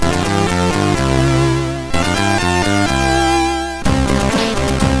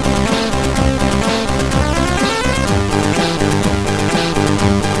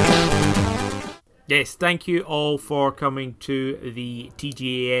Yes, thank you all for coming to the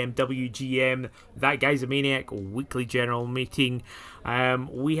TGAM WGM That Guy's a Maniac weekly general meeting.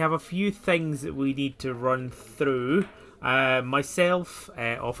 We have a few things that we need to run through. Myself,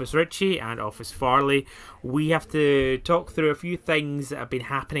 Office Richie, and Office Farley, we have to talk through a few things that have been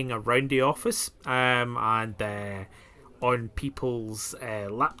happening around the office and on people's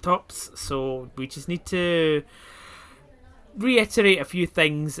laptops. So we just need to reiterate a few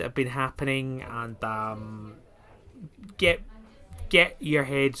things that have been happening and get your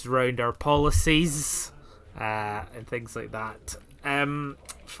heads around our policies and things like that.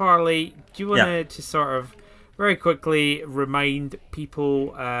 Farley, do you want to sort of very quickly remind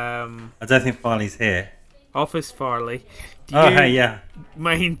people? I don't think Farley's here. Office Farley.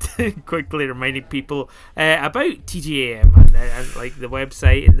 Mind quickly reminding people about TGAM and like the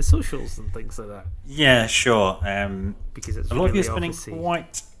website and the socials and things like that? Yeah, sure. Because it's a lot really of you are spending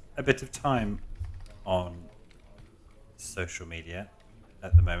quite a bit of time on social media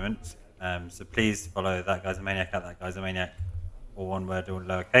at the moment. So please follow That Guy's a Maniac at That Guy's a Maniac, all one word, all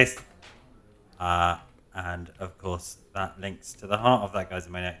lowercase. And of course, that links to the heart of That Guy's a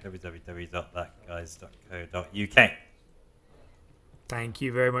Maniac, www.thatguys.co.uk. Thank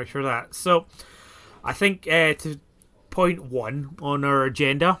you very much for that. So, I think to point one on our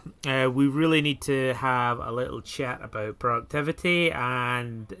agenda, we really need to have a little chat about productivity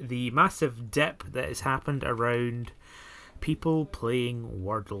and the massive dip that has happened around people playing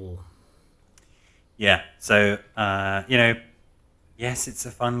Wordle. Yeah, so, yes, it's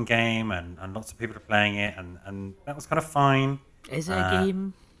a fun game and lots of people are playing it and that was kind of fine. Is it a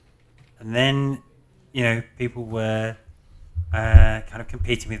game? And then, people were kind of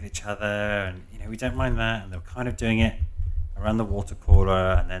competing with each other and, we don't mind that. And they were kind of doing it around the water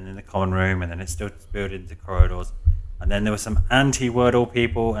cooler and then in the common room and then it still spilled into corridors. And then there were some anti-Wordle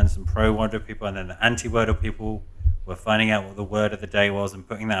people and some pro-Wordle people and then the anti-Wordle people were finding out what the word of the day was and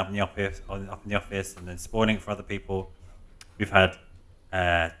putting that up in the office and then spoiling it for other people. We've had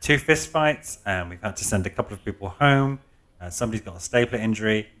 2 fist fights and we've had to send a couple of people home. Somebody's got a stapler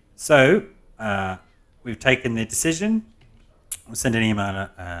injury. So we've taken the decision. We'll send an email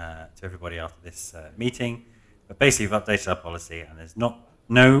to everybody after this meeting. But basically we've updated our policy and there's no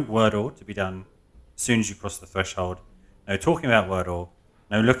Wordle to be done as soon as you cross the threshold. No talking about Wordle.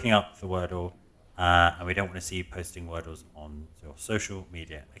 No looking up the Wordle. And we don't want to see you posting Wordles on your social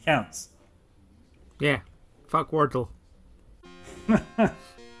media accounts. Yeah. Fuck Wordle.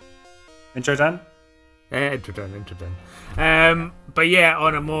 Intro done? Intro done. But yeah,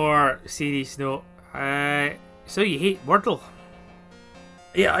 on a more serious note, so you hate Wordle?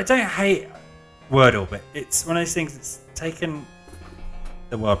 Yeah, I don't hate Wordle, but it's one of those things that's taken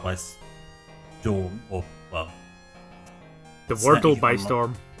the world by storm, or, well... The Wordle by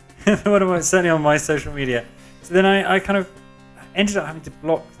storm. Certainly on my social media. So then I kind of ended up having to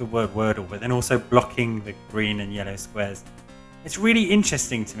block the word Wordle, but then also blocking the green and yellow squares. It's really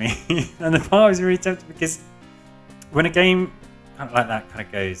interesting to me, and the part I was really tempted because when a game kind of like that kind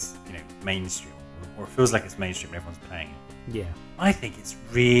of goes, mainstream, or it feels like it's mainstream and everyone's playing it. Yeah. I think it's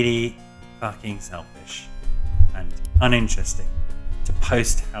really fucking selfish and uninteresting to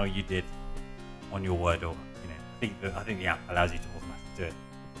post how you did on your Wordle. I think the app allows you to automatically do it.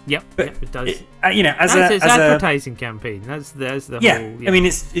 Yep, but it does. As an advertising campaign. That's the whole. Yeah, I mean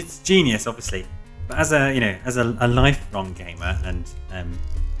it's genius, obviously. But as a lifelong gamer, and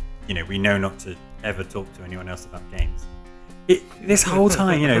we know not to ever talk to anyone else about games. This whole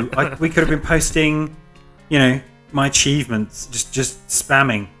time, we could have been posting, my achievements, just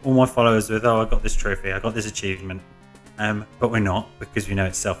spamming all my followers with, I got this trophy, I got this achievement, but we're not because we know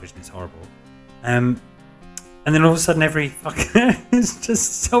it's selfish and it's horrible. And then all of a sudden, every fucker is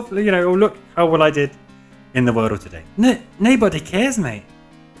just self. Oh look how well I did in the Wordle today. Nobody cares, mate.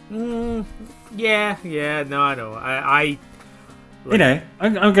 Yeah, no, I know.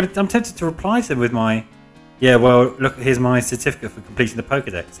 I'm tempted to reply to them with my, well, look, here's my certificate for completing the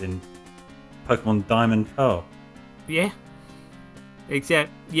Pokedex in Pokemon Diamond Pearl. Yeah.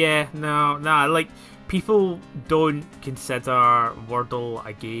 Except, no, like, people don't consider Wordle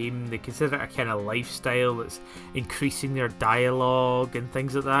a game. They consider it a kind of lifestyle that's increasing their dialogue and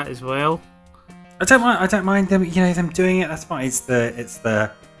things like that as well. I don't mind them, them doing it. That's fine. It's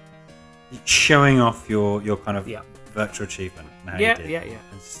the showing off your kind of virtual achievement. Yeah.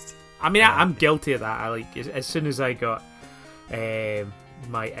 I mean, I'm guilty of that. I like as soon as I got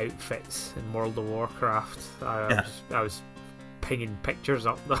my outfits in World of Warcraft, I was pinging pictures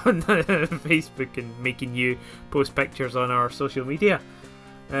up on Facebook and making you post pictures on our social media.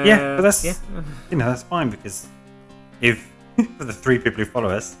 But that's that's fine because if for the 3 people who follow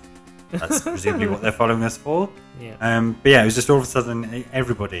us, that's presumably what they're following us for. Yeah. But yeah, it was just all of a sudden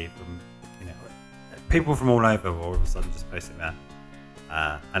everybody from people from all over were all of a sudden just posting that,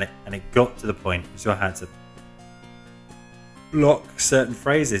 and it got to the point which I had to block certain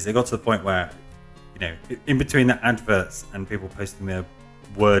phrases. It got to the point where in between the adverts and people posting their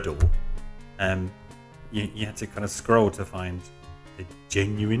Wordle, you had to kind of scroll to find a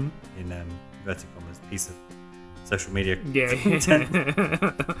genuine, in inverted commas, piece of social media content.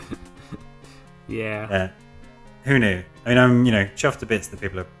 Yeah. Who knew? I mean, I'm chuffed to bits that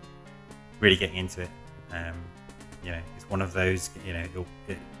people are really getting into it. It's one of those.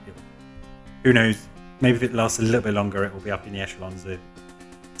 Who knows? Maybe if it lasts a little bit longer, it will be up in the echelons of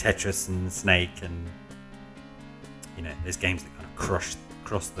Tetris and Snake, and there's games that kind of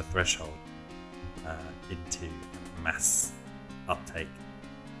cross the threshold into mass uptake.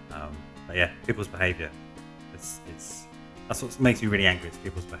 But yeah, people's behaviour. That's what makes me really angry. It's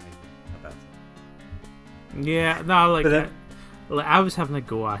people's behaviour about it. Yeah, no, I was having a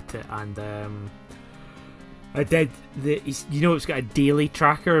go at it, and I did it's got a daily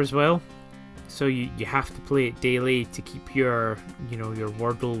tracker as well. So you have to play it daily to keep your your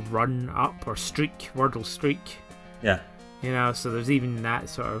Wordle run up or Wordle streak. Yeah. So there's even that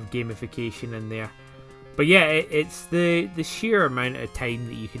sort of gamification in there. But yeah, it's the sheer amount of time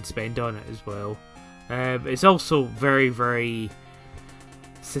that you can spend on it as well. It's also very, very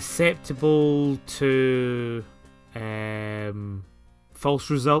susceptible to false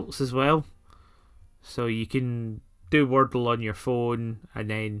results as well. So you can do Wordle on your phone, and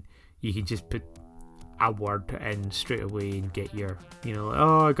then you can just put a word in straight away and get your,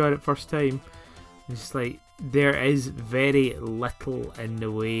 oh, I got it first time. It's just like, there is very little in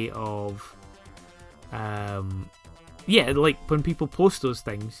the way of, like when people post those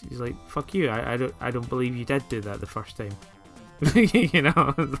things, it's like, fuck you, I don't believe you did do that the first time. Like,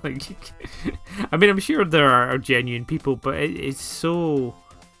 I mean, I'm sure there are genuine people, but it's so,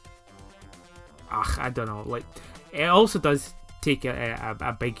 I don't know, like, it also does take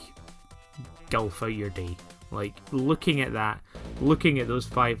a big gulf out your day. Like, looking at those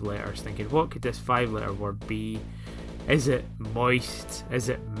 5 letters, thinking, what could this 5-letter word be? Is it moist? Is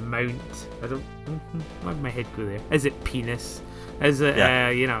it mount? Why did my head go there? Is it penis? Is it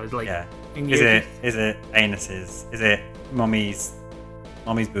it's like, yeah. Is it anuses? Is it mommy's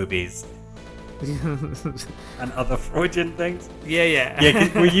boobies? And other Freudian things?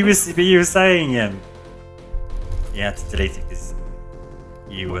 Yeah. Well, you were saying you had to delete it because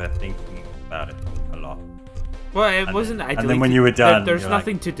you were thinking about it a lot. Well, it wasn't that I deleted. And then when you were done, there's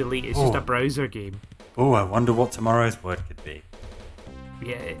nothing to delete. It's just a browser game. Oh, I wonder what tomorrow's word could be.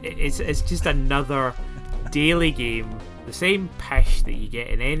 Yeah, it's just another daily game. The same pish that you get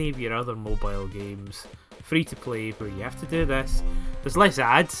in any of your other mobile games. Free to play, where you have to do this. There's less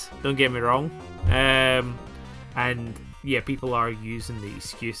ads, don't get me wrong. And yeah, people are using the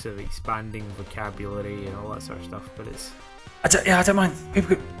excuse of expanding vocabulary and all that sort of stuff, but it's... I don't mind.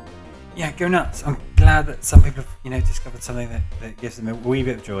 People could, go nuts. I'm glad that some people have, discovered something that gives them a wee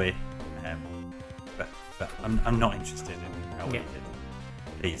bit of joy. But I'm not interested in how we did.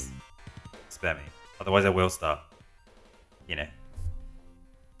 Please, spare me. Otherwise I will start,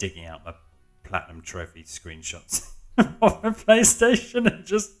 digging out my platinum trophy screenshots of my PlayStation and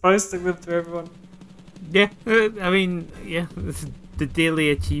just posting them to everyone. Yeah, I mean, it's the daily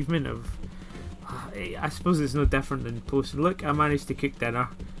achievement of... I suppose it's no different than posting, look, I managed to cook dinner.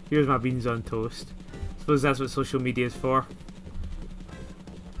 Here's my beans on toast. I suppose that's what social media is for.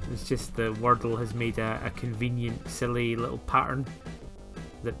 It's just the Wordle has made a convenient, silly little pattern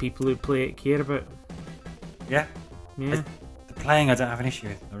that people who play it care about. Yeah. The playing I don't have an issue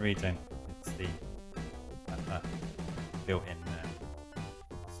with. I really don't. It's the built-in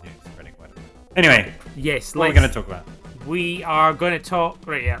spreading word. Anyway. Yes. What are we going to talk about? We are going to talk...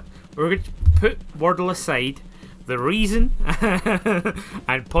 Right, yeah. We're going to put Wordle aside. The reason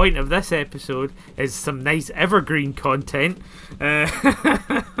and point of this episode is some nice evergreen content,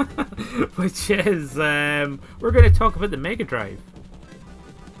 which is we're going to talk about the Mega Drive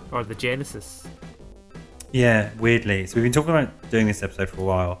or the Genesis. Yeah, weirdly. So we've been talking about doing this episode for a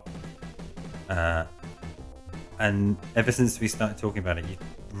while, and ever since we started talking about it, you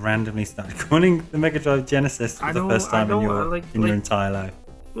randomly started calling the Mega Drive Genesis for the first time in your entire life.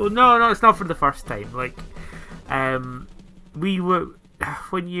 Well, no, it's not for the first time. Like, we were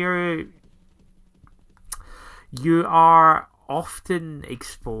when you are often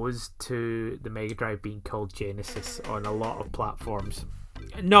exposed to the Mega Drive being called Genesis on a lot of platforms.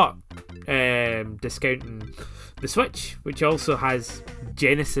 Not discounting the Switch, which also has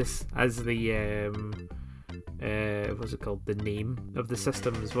Genesis as the what's it called? The name of the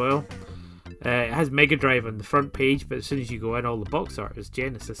system as well. It has Mega Drive on the front page, but as soon as you go in, all the box art is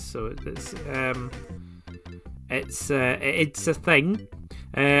Genesis. So it's a thing.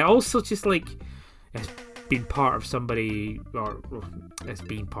 Also, just like it's been part of somebody, or it's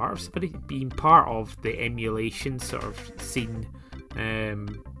been part of somebody, being part of the emulation sort of scene.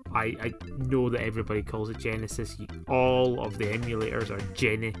 I know that everybody calls it Genesis. All of the emulators are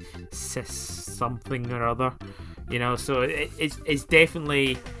Genesis something or other, So it's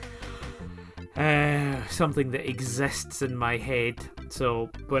definitely something that exists in my head. So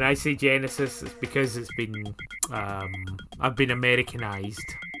when I say Genesis, it's because it's been I've been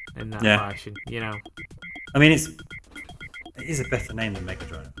Americanized in that fashion. I mean, it is a better name than Mega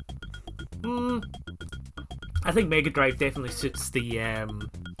Drive. I think Mega Drive definitely suits the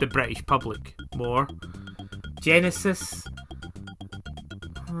British public more. Genesis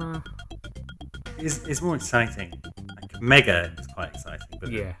is more exciting. Like Mega is quite exciting, but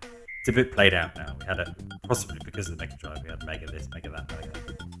it's a bit played out now. We had possibly because of the Mega Drive, we had Mega this, Mega that, Mega.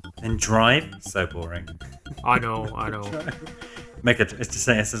 Then Drive, so boring. I know. Mega, it's just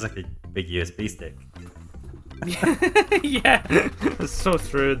saying it's just like a big USB stick. Yeah, it's so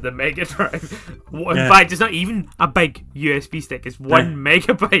true. The Mega Drive. In fact, it's not even a big USB stick. It's 1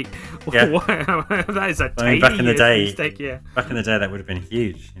 megabyte. Yeah. That is a tiny back in the USB day, stick. Yeah. Back in the day, that would have been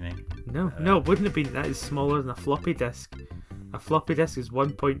huge. No, it wouldn't have been. That is smaller than a floppy disk. A floppy disk is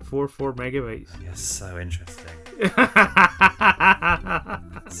 1.44 megabytes. You're so interesting.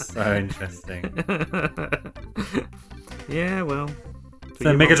 So interesting. Yeah, well.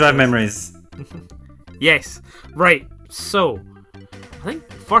 So Mega Drive memories. Yes. Right. So, I think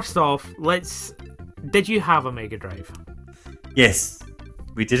first off, did you have a Mega Drive? Yes,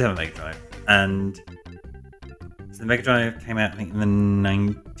 we did have a Mega Drive, and so the Mega Drive came out, I think, in the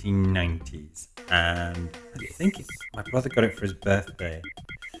 1990s, and I think my brother got it for his birthday.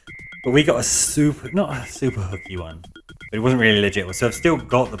 But we got not a super hooky one, but it wasn't really legit. So I've still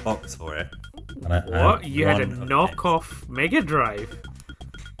got the box for it. What? You had a knockoff Mega Drive?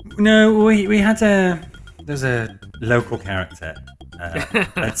 No, we had there's a local character,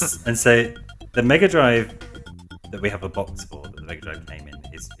 and so the Mega Drive that we have a box for, that the Mega Drive came in,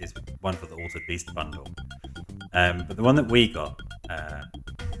 is one for the Altered Beast bundle. But the one that we got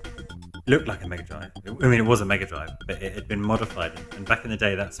looked like a Mega Drive. I mean, it was a Mega Drive, but it had been modified. And back in the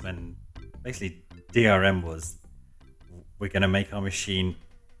day, that's when basically DRM was, we're going to make our machine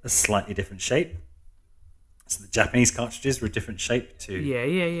a slightly different shape. So the Japanese cartridges were a different shape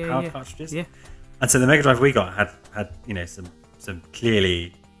to PAL cartridges. Yeah. And so the Mega Drive we got had some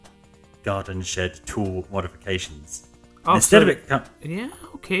clearly garden shed tool modifications. Oh, instead of it,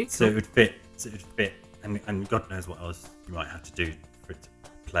 okay. So it would fit, and God knows what else you might have to do for it to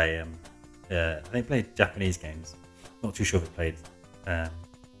play. I think it played Japanese games. Not too sure if it played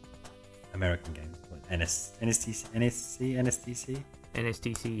American games. NSTC.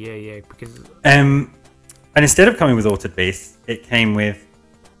 NSTC, yeah. Because and instead of coming with Altered Beast, it came with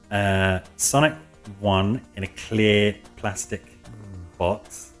Sonic 1 in a clear plastic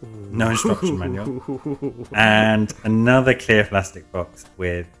box, no instruction manual, and another clear plastic box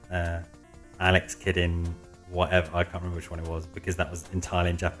with Alex Kidd in whatever, I can't remember which one it was, because that was entirely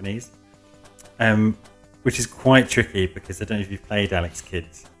in Japanese, which is quite tricky because I don't know if you've played Alex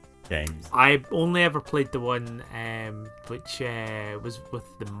Kidd's games. I only ever played the one which was with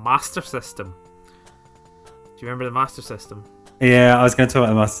the Master System. Do you remember the Master System? Yeah, I was going to talk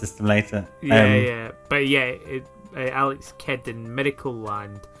about the Master System later. But Alex Kidd in Miracle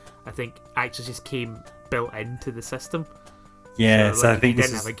Land, I think, actually just came built into the system. Yeah, so I think if you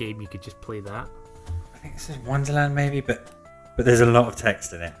didn't have a game, you could just play that. I think this is Wonderland, maybe, but there's a lot of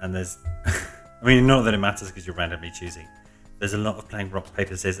text in it, and there's, I mean, not that it matters because you're randomly choosing. There's a lot of playing rock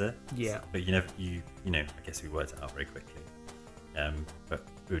paper scissors. Yeah. But I guess we worked it out very quickly. But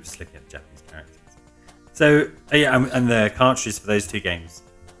we were just looking at the Japanese characters. So and the cartridges for those two games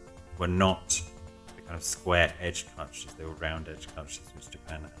were not the kind of square edge cartridges; they were round edge cartridges, which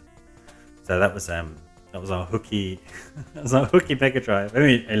Japan had. So that was our hooky, Mega Drive. I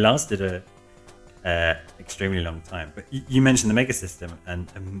mean, it lasted a extremely long time. But you mentioned the Mega System and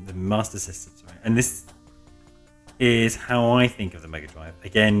the Master System, sorry. And this is how I think of the Mega Drive.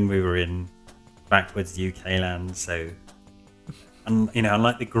 Again, we were in backwards UK land, so. And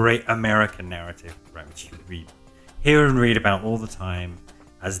unlike the great American narrative, right, which you hear and read about all the time,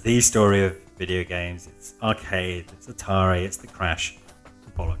 as the story of video games, it's arcade, it's Atari, it's the crash,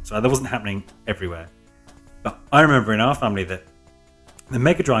 bollocks. So that wasn't happening everywhere. But I remember in our family that the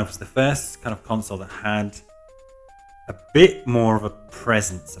Mega Drive was the first kind of console that had a bit more of a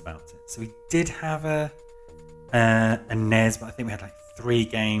presence about it. So we did have a a NES, but I think we had like 3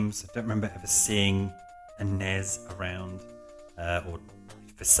 games. I don't remember ever seeing a NES around or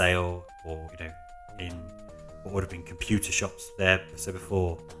for sale, or in what would have been computer shops there. So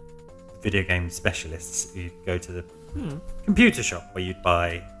before video game specialists, you'd go to the computer shop where you'd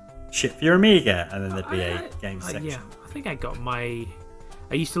buy shit for your Amiga, and then there'd be a game section. Yeah, I think I got my.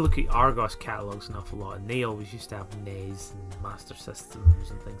 I used to look at Argos catalogues an awful lot, and they always used to have NES and Master Systems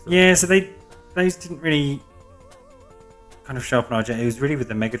and things like that. Yeah, so those didn't really kind of show up on our. It was really with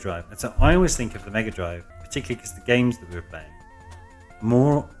the Mega Drive, and so I always think of the Mega Drive, particularly because the games that we were playing,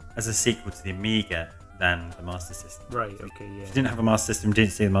 more as a sequel to the Amiga than the Master System. Right. Okay. Yeah. If you didn't have a Master System,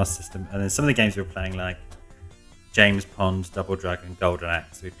 didn't see the Master System, and then some of the games we were playing, like James Pond, Double Dragon, Golden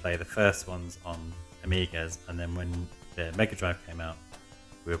Axe, we'd play the first ones on Amigas, and then when the Mega Drive came out,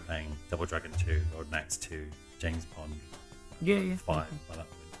 we were playing Double Dragon 2, Golden Axe 2, James Pond, Yeah. 5. Well, that was-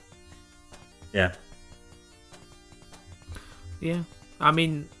 yeah. Yeah. I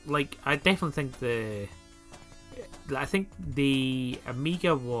mean, like, I definitely think the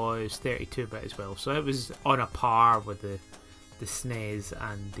Amiga was 32-bit as well, so it was on a par with the SNES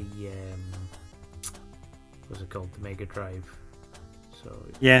and the what's it called, the Mega Drive. So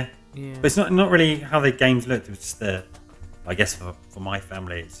Yeah. yeah, But it's not really how the games looked. It was just I guess for my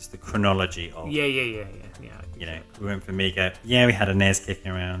family, it's just the chronology of. yeah. We went for Amiga. Yeah, we had a NES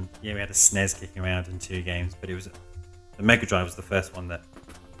kicking around. Yeah, we had a SNES kicking around in 2 games. But it was the Mega Drive was the first one that.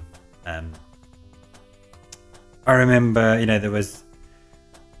 I remember, there was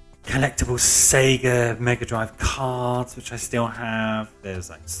collectible Sega Mega Drive cards, which I still have. There's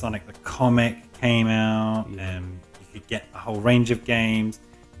like Sonic the Comic came out. Yeah. You could get a whole range of games.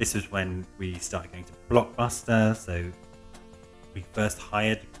 This was when we started going to Blockbuster, so we first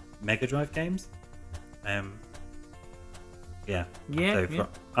hired Mega Drive games. Yeah. So for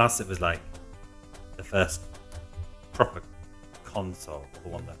us, it was like the first proper console, or the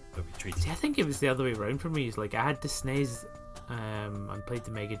one that we treated. See, I think it was the other way around for me. It's like I had the SNES and played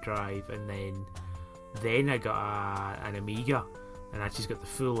the Mega Drive, and then I got an Amiga, and I just got the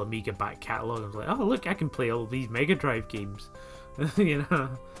full Amiga back catalogue. I was like, oh look, I can play all these Mega Drive games.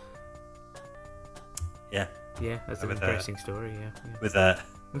 Yeah. Yeah, that's an With interesting story. Yeah. With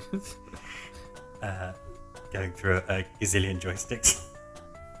going through a gazillion joysticks.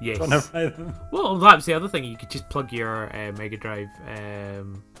 Yes. Trying to play them. Well, that was the other thing. You could just plug your Mega Drive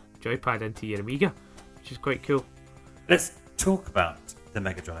joypad into your Amiga, which is quite cool. Let's talk about the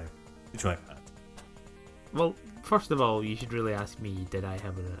Mega Drive, the joypad. Well, first of all, you should really ask me, did I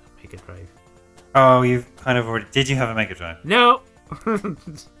have a Mega Drive? Oh, you've kind of already. Did you have a Mega Drive? No!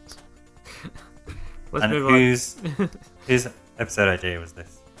 Let's And move on. whose episode idea was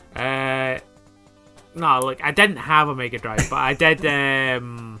this? No, look, I didn't have a Mega Drive, but I did. I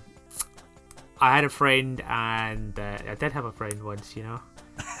had a friend, and I did have a friend once,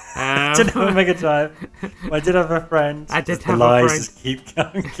 I didn't have a Mega Drive. I did have a friend. I did Just have the a lies friend.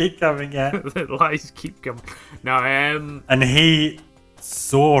 just keep coming, yeah. The lies keep coming. No, And he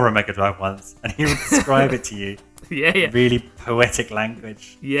saw a Mega Drive once, and he would describe it to you yeah. in really poetic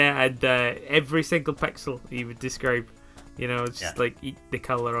language. Yeah, and every single pixel he would describe, just Yeah. like the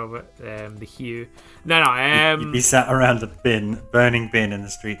color of it, the hue. No, You'd be sat around a burning bin in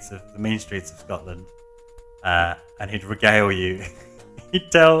the main streets of Scotland, and he'd regale you. He'd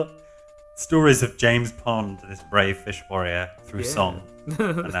tell stories of James Pond, this brave fish warrior, through song,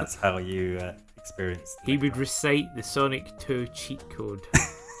 and that's how you experienced. he would recite the Sonic 2 cheat code.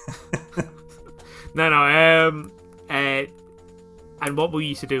 And what we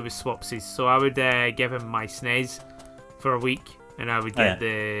used to do was swapsies. So I would give him my SNES for a week, and I would get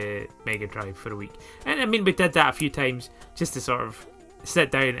the Mega Drive for a week. And I mean, we did that a few times just to sort of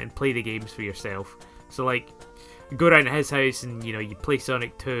sit down and play the games for yourself. So like, go around to his house and you play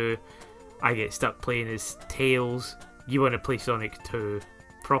Sonic 2. I get stuck playing as Tails. You want to play Sonic 2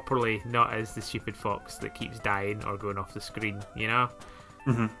 properly, not as the stupid fox that keeps dying or going off the screen,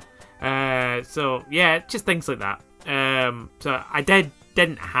 Mm-hmm. So yeah, just things like that. So I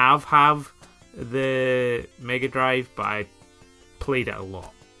didn't have the Mega Drive, but I played it a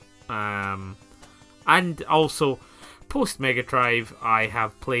lot. And also post Mega Drive, I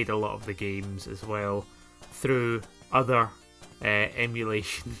have played a lot of the games as well through other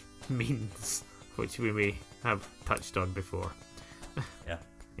emulation means, which we may have touched on before. Yeah.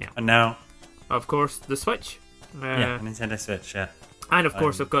 And now, Of course, the Switch. Nintendo Switch. Yeah. And of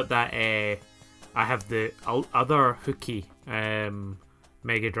course, I've got that. I have the other hooky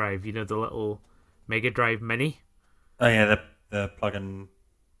Mega Drive. The little Mega Drive Mini. Oh yeah, the plug and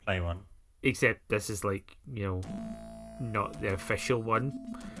play one. Except this is like not the official one.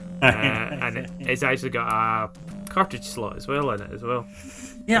 And it's actually got a cartridge slot as well in it as well.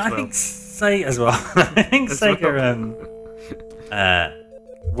 Yeah, I think Sega as well. I think Sega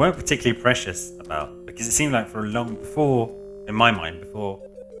weren't particularly precious about, because it seemed like for a long before, in my mind, before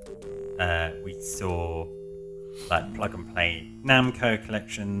we saw like plug and play Namco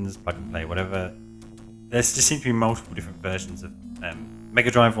collections, plug and play whatever. There's just seemed to be multiple different versions of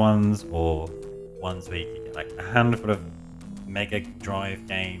Mega Drive ones, or ones where you could get like a handful of Mega Drive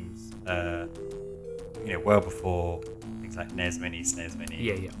games. Well before things like NES Mini, SNES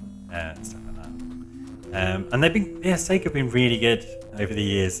Mini, stuff like that. And Sega have been really good over the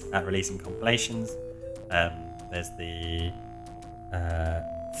years at releasing compilations. There's the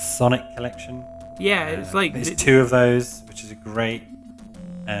Sonic collection. Yeah, it's like there's two of those, which is a great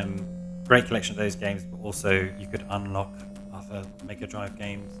collection of those games. But also, you could unlock other Mega Drive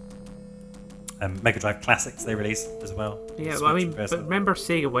games. Mega Drive classics they released as well. Yeah, well, I mean, but remember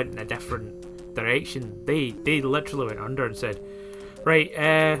Sega went in a different direction. They literally went under and said, right,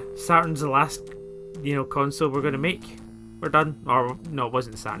 Saturn's the last console we're going to make. We're done. Or no, it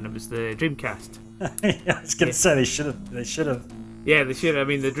wasn't Saturn. It was the Dreamcast. Yeah, I was going to say they should have. Yeah, they should. I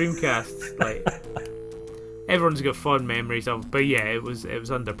mean, the Dreamcast, like everyone's got fond memories of, but yeah, it was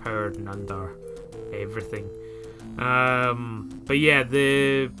underpowered and under everything. But yeah,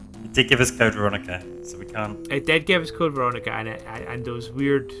 it did give us Code Veronica, so we can't. It did give us Code Veronica, and those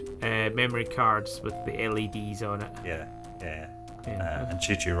weird memory cards with the LEDs on it. Yeah. And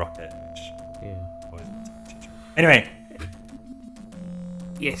Choo Choo Rocket, which always Choo Choo. Anyway.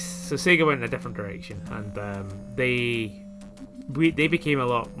 Yes, so Sega went in a different direction, and they became a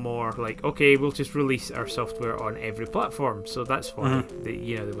lot more like, okay, we'll just release our software on every platform. So that's why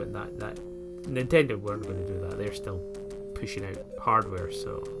they went that. Nintendo weren't going to do that. They're still pushing out hardware,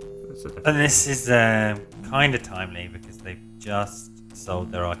 so it's a different. And this is kind of timely because they've just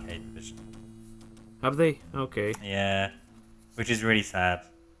sold their arcade division. Have they? Okay. Yeah, which is really sad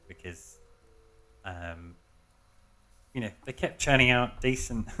because, they kept churning out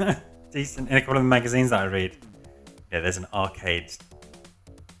decent in a couple of the magazines that I read. Yeah, there's an arcade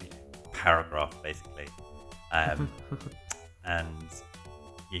paragraph basically, and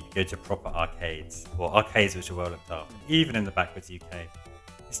you go to proper arcades, or arcades which are well looked after. Even in the backwards UK,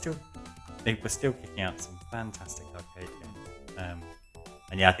 they were still kicking out some fantastic arcade games.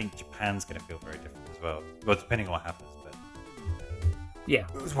 And yeah, I think Japan's going to feel very different as well. Well, depending on what happens, but yeah,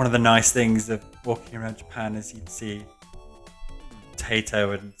 it was one of the nice things of walking around Japan, as you'd see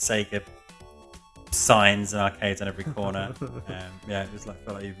Taito and Sega signs and arcades on every corner. Yeah, it was felt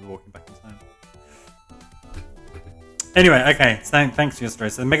like you were walking back in time. Anyway, okay, so thanks for your story.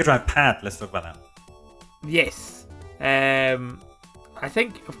 So the Mega Drive Pad, let's talk about that. Yes. I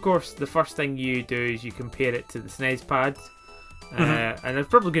think, of course, the first thing you do is you compare it to the SNES Pad. And there's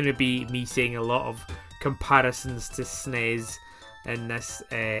probably going to be me saying a lot of comparisons to SNES in this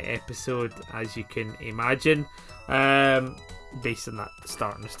episode, as you can imagine, based on that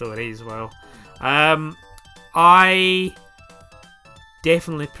starting the story as well. I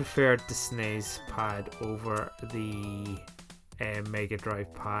definitely preferred the SNES Pad over the Mega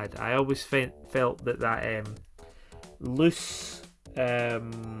Drive Pad. I always felt that loose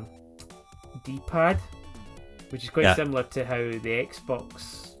D-pad, which is quite similar to how the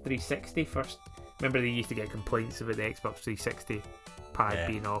Xbox 360 first. Remember, they used to get complaints about the Xbox 360 pad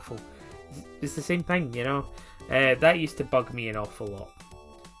being awful. It's the same thing, that used to bug me an awful lot.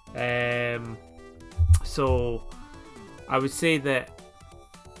 So I would say that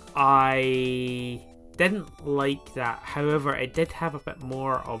I didn't like that. However, it did have a bit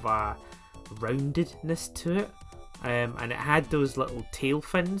more of a roundedness to it, and it had those little tail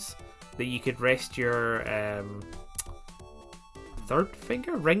fins that you could rest your third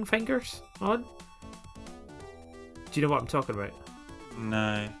finger, ring fingers on. Do you know what I'm talking about?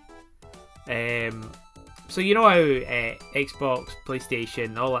 No. So you know how Xbox,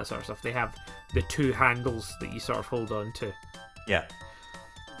 PlayStation, all that sort of stuff, they have the two handles that you sort of hold on to. Yeah.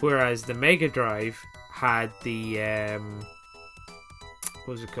 Whereas the Mega Drive had the what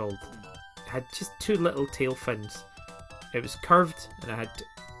was it called? It had just two little tail fins. It was curved and it had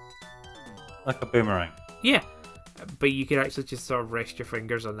like a boomerang. Yeah, but you could actually just sort of rest your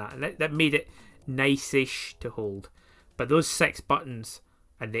fingers on that, and that made it nice-ish to hold. But those 6 buttons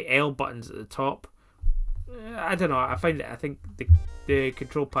and the L buttons at the top, I don't know. I think the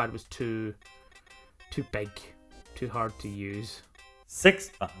control pad was too big, too hard to use.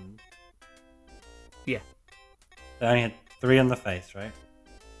 6 buttons. Yeah. They only had 3 on the face, right?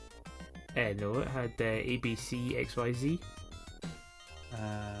 No, it had A, B, C, X, Y, Z.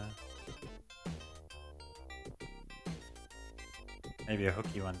 Maybe a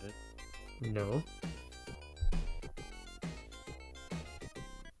hooky one did. No.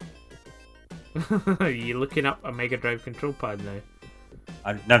 Are you looking up a Mega Drive control pad now?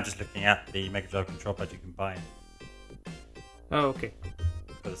 I'm just looking at the Mega Drive control pad you can buy Oh, okay.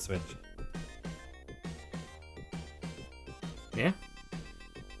 for the Switch. Yeah.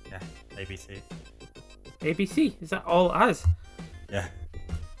 Yeah, ABC. ABC, is that all it has? Yeah.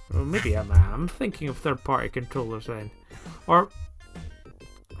 Well, maybe I'm thinking of third-party controllers then. Or...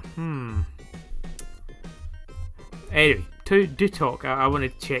 Anyway, do talk. I want to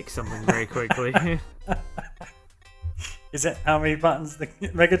check something very quickly. Is it how many buttons the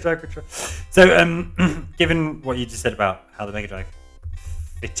Mega Drive control? So, given what you just said about how the Mega Drive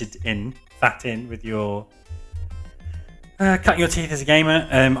fat in with your cutting your teeth as a gamer,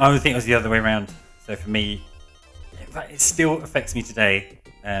 I would think it was the other way around. So for me, in fact, it still affects me today.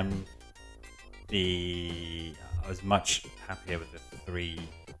 I was much happier with the 3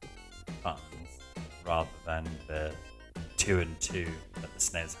 buttons rather than the 2 and 2 that the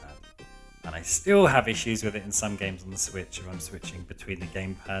SNES had. And I still have issues with it in some games on the Switch if I'm switching between the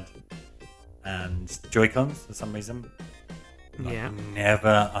gamepad and the Joy-Cons for some reason. Yeah. I'm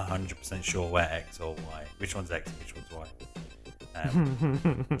never 100% sure where X or Y. Which one's X and which one's Y.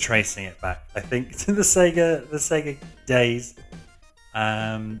 Tracing it back, I think, to the Sega days.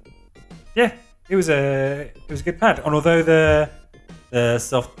 Yeah, it was a good pad. And although the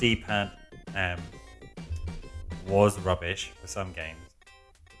soft D-pad was rubbish for some games,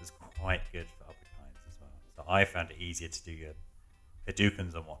 it was quite good for other kinds as well. So I found it easier to do your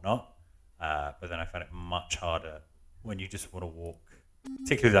Hadoukens and whatnot, but then I found it much harder when you just want to walk,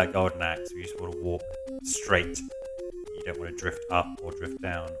 particularly that Golden Axe, where you just want to walk straight. You don't want to drift up or drift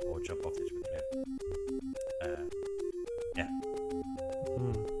down or jump off the edge of a cliff. Yeah.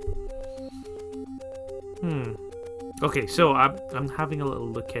 Okay, so I'm having a little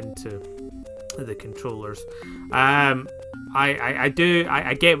look into the controllers. I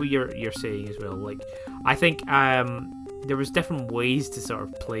get what you're saying as well. Like, I think there was different ways to sort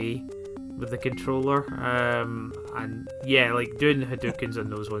of play with the controller, and yeah, like doing the Hadoukens on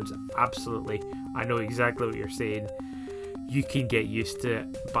those ones, absolutely. I know exactly what you're saying. You can get used to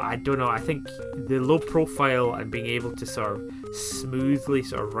it, but I don't know. I think the low profile and being able to sort of smoothly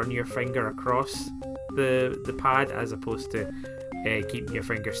sort of run your finger across the pad as opposed to keeping your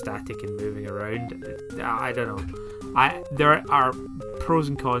finger static and moving around. I don't know. There are pros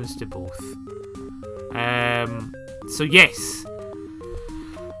and cons to both. So yes,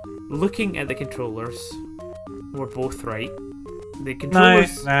 looking at the controllers, we're both right. The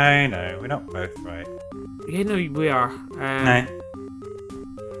controllers. No, we're not both right. Yeah, no, we are. No,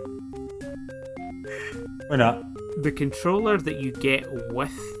 we're not. The controller that you get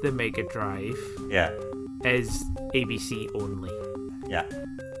with the Mega Drive, Yeah, is ABC only. yeah.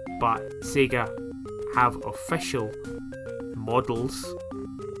 But Sega have official models,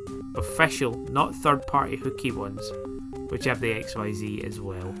 official, not third-party hooky ones, which have the XYZ as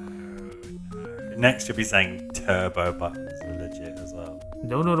well. Next, you'll be saying turbo buttons are legit as well.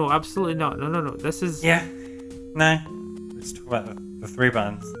 No, absolutely not. No. This is. Yeah. No. Let's talk about the 3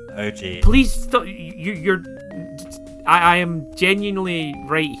 buttons. OG. Please stop. You're. I am genuinely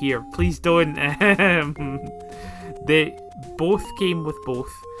right here. Please don't. They both came with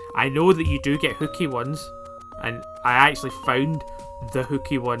both. I know that you do get hooky ones, and I actually found the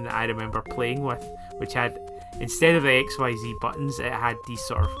hooky one that I remember playing with, which had, instead of the XYZ buttons, it had these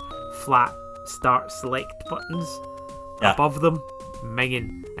sort of flat start select buttons above them.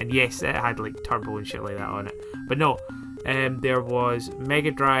 Minging. And yes, it had like turbo and shit like that on it. But no, there was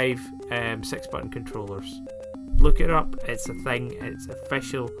Mega Drive 6-button controllers. Look it up. It's a thing. It's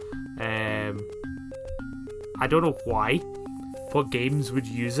official. I don't know why. What games would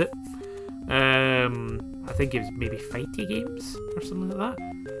use it? I think it was maybe fighty games or something like that.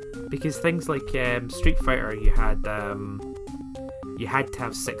 Because things like Street Fighter, you had to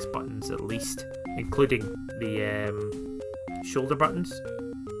have 6 buttons at least, including the shoulder buttons.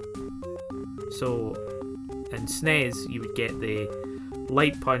 So in SNES, you would get the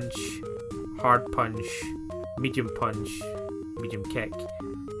light punch, hard punch, medium kick,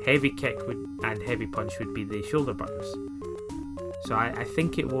 heavy kick and heavy punch would be the shoulder buttons. So I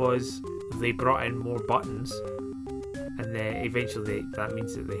think it was they brought in more buttons, and eventually that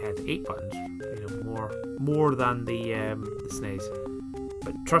means that they had 8 buttons. You know, more than the SNES.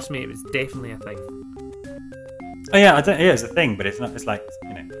 But trust me, it was definitely a thing. Oh yeah, it's a thing, but it's not. It's like,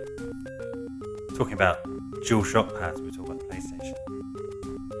 you know, talking about dual shock pads. We talk about the PlayStation.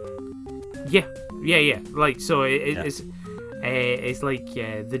 Yeah. Like, so it's like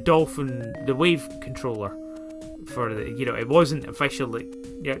the Dolphin, the Wave controller. for the, it wasn't official. Like,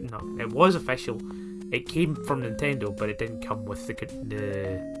 yeah, no, it was official. It came from Nintendo, but it didn't come with the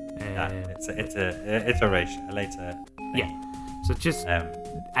it's a iteration, a later thing. Yeah. So just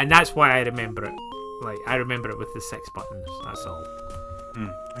and that's why I remember it. Like, I remember it with the 6 buttons. That's all.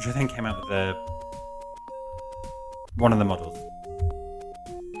 Which I think came out with one of the models.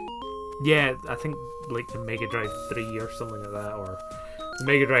 Yeah, I think like the Mega Drive 3 or something like that, or the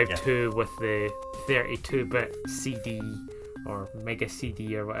Mega Drive 2 with the 32-bit CD or Mega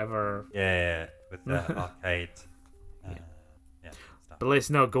CD or whatever. Yeah, with the arcade. But let's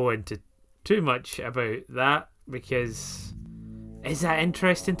not go into too much about that, because is that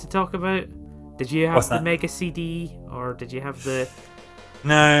interesting to talk about? Did you have the Mega CD, or did you have the...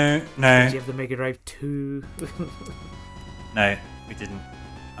 No. Did you have the Mega Drive 2? No, we didn't.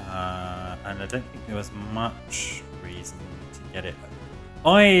 And I don't think there was much reason to get it.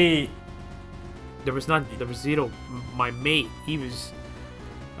 There was none. There was zero. My mate,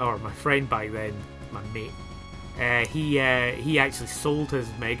 my friend back then, my mate, he actually sold his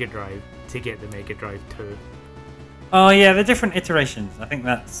Mega Drive to get the Mega Drive 2. Oh yeah, the different iterations. I think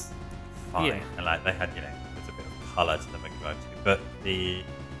that's fine. Yeah. And like they had, there's a bit of colour to the Mega Drive 2, but the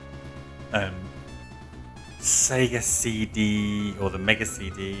Sega CD or the Mega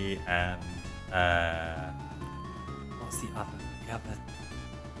CD and what's the other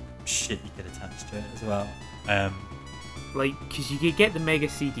shit you could attach to it as well? Because you could get the Mega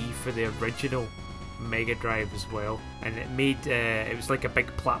CD for the original Mega Drive as well, and it made it was like a big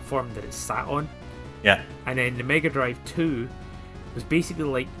platform that it sat on. Yeah. And then the Mega Drive 2 was basically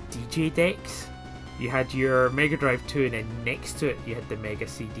like DJ decks. You had your Mega Drive 2, and then next to it you had the Mega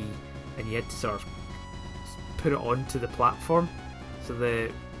CD, and you had to sort of put it onto the platform. So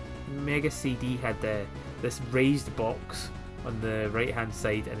the Mega CD had this raised box on the right hand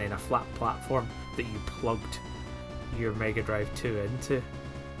side, and then a flat platform that you plugged your Mega Drive 2 into.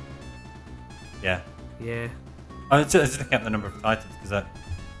 Yeah. I was just looking at the number of titles, because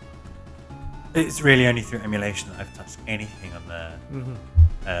it's really only through emulation that I've touched anything on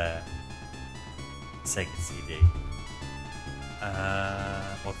the Sega CD.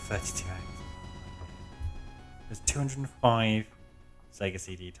 Or 32 games. There's 205 Sega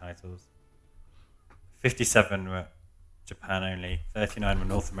CD titles. 57 were Japan only, 39 were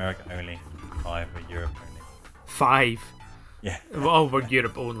North America only, 5 were Europe only. 5? Yeah. Oh, we're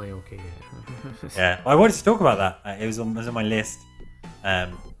Europe only, okay. Yeah, I wanted to talk about that. It was on my list.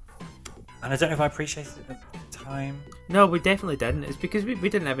 And I don't know if I appreciated it at the time. No, we definitely didn't. It's because we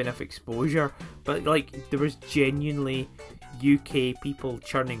didn't have enough exposure. But like, there was genuinely UK people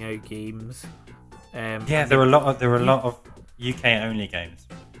churning out games. There were a lot of UK only games.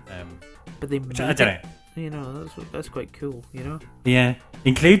 But they which I don't know. That's quite cool. Yeah,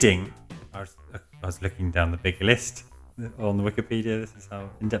 including I was looking down the big list on the Wikipedia. This is how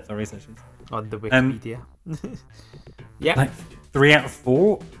in-depth our research is. On the Wikipedia. Yeah. Like 3 out of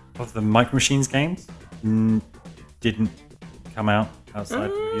 4 of the Micro Machines games didn't come out outside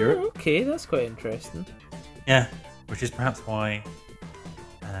of Europe. Okay, that's quite interesting. Yeah, which is perhaps why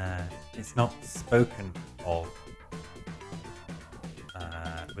it's not spoken of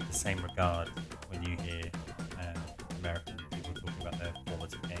with the same regard when you hear American people talking about their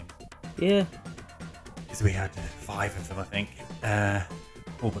formative games. Yeah. Because we had 5 of them, I think.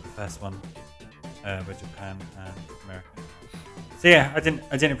 All but the first one were Japan and America. So yeah, I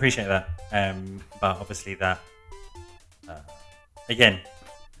didn't appreciate that. But obviously that again,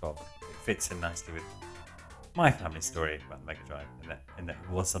 it fits in nicely with my family story about the Mega Drive, and that it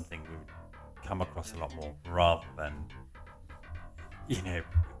was something we would come across a lot more, rather than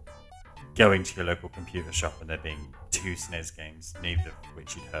going to your local computer shop and there being 2 SNES games, neither of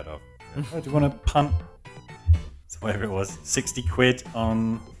which you'd heard of. Oh, do you want to punt? So whatever it was, 60 quid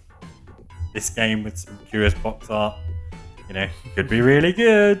on this game with some curious box art. Could be really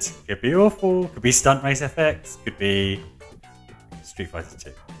good, could be awful, could be Stunt Race FX, could be Street Fighter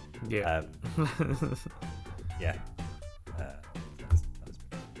 2. Yeah. Yeah.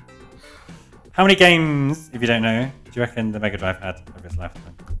 How many games, if you don't know, do you reckon the Mega Drive had over its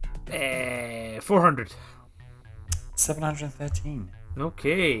lifetime? 400. 713.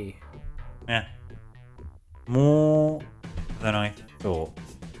 Okay. Yeah. More than I thought.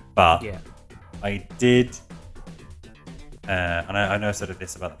 But yeah. I did... and I know I said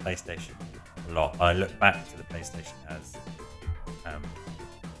this about the PlayStation a lot. I look back to the PlayStation as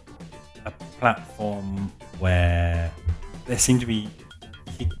a platform where there seemed to be...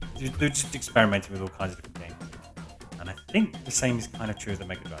 They're just experimenting with all kinds of different games. And I think the same is kind of true of the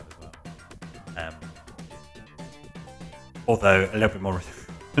Mega Drive as well. Although a little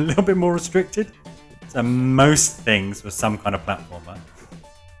bit more restricted. So most things were some kind of platformer.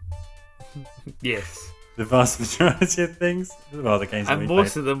 Yes. The vast majority of things, well, the games that And we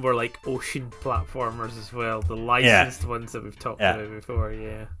most played. of them were like ocean platformers as well. The licensed ones that we've talked about before,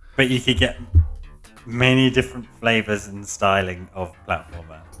 yeah. But you could get many different flavors and styling of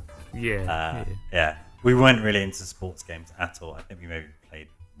platformer. Yeah. We weren't really into sports games at all. I think we maybe played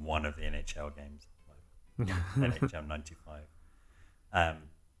one of the NHL games, NHL 95.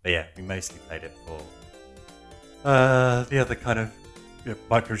 But yeah, we mostly played it for the other kind of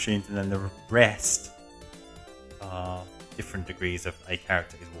micro machines, and then the rest are different degrees of a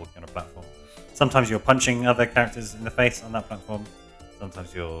character is walking on a platform. Sometimes you're punching other characters in the face on that platform.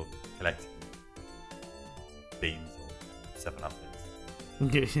 Sometimes you're collecting beans or 7-Up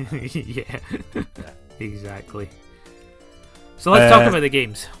bits. Yeah, exactly. So let's talk about the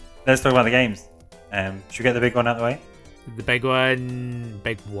games. Let's talk about the games. Should we get the big one out of the way? The big one.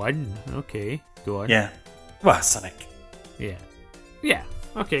 Okay, go on. Yeah. Well, Sonic. Yeah.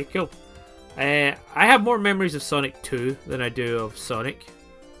 Okay, cool. I have more memories of Sonic 2 than I do of Sonic.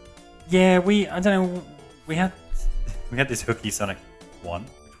 Yeah, I don't know. We had this hooky Sonic 1,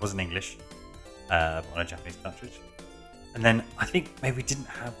 which wasn't English, on a Japanese cartridge. And then I think maybe we didn't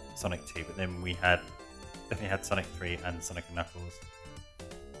have Sonic 2, but then we definitely had Sonic 3 and Sonic and Knuckles.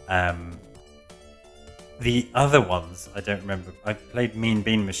 The other ones, I don't remember. I played Mean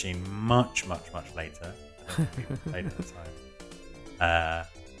Bean Machine much, much, much later. I don't think people played at the time. And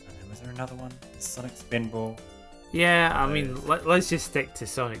then was there another one? Sonic Spinball. Yeah, I mean, let's just stick to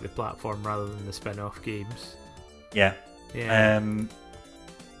Sonic the platform rather than the spin-off games. Yeah. Yeah.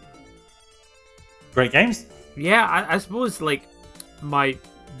 Great games. Yeah, I suppose like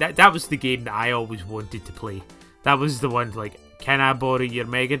that was the game that I always wanted to play. That was the one like, can I borrow your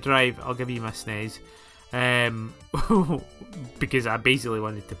Mega Drive? I'll give you my SNES. Because I basically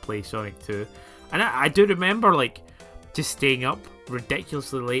wanted to play Sonic 2, and I do remember like just staying up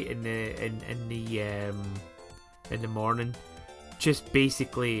ridiculously late in the morning, just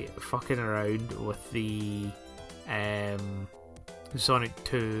basically fucking around with the Sonic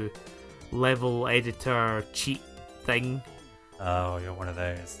 2 level editor cheat thing. Oh, you're one of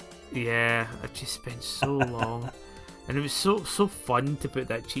those. Yeah, I just spent so long, and it was so fun to put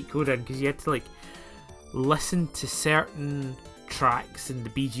that cheat code in because you had to like listen to certain tracks in the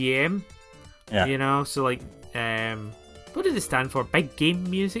BGM. Yeah. You know, so like, what did it stand for? Big game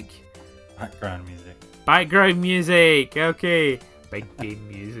music? Background music. Background music. Okay. Big game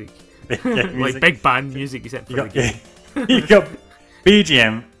music. Big game music. Like big band music, except for the game. You got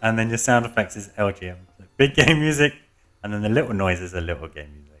BGM, and then your sound effects is LGM. Big game music, and then the little noises are little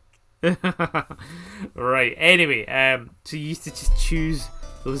game music. Right. Anyway, so you used to just choose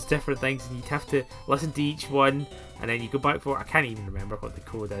those different things, and you'd have to listen to each one, and then you go back for. I can't even remember what the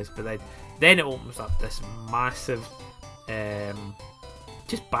code is, but then it opens up this massive,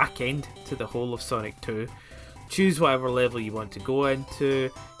 just back end to the whole of Sonic 2. Choose whatever level you want to go into.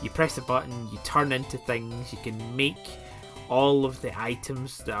 You press a button, you turn into things. You can make all of the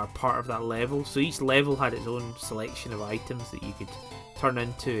items that are part of that level. So each level had its own selection of items that you could turn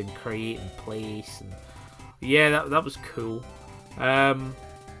into and create and place. And yeah, that was cool.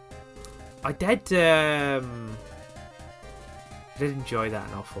 I did enjoy that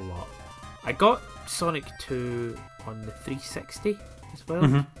an awful lot. I got Sonic 2 on the 360 as well.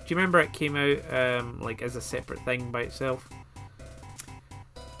 Mm-hmm. Do you remember it came out like as a separate thing by itself?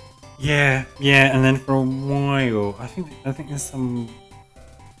 Yeah, and then for a while, I think there's some.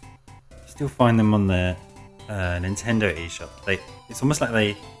 You still find them on the Nintendo eShop. It's almost like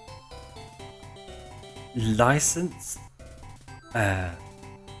they license.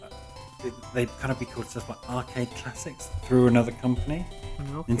 They'd kind of be called stuff like arcade classics through another company.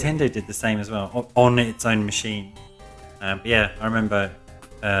 Okay. Nintendo did the same as well on its own machine. But yeah, I remember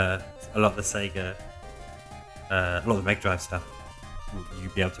a lot of the Sega, a lot of the Mega Drive stuff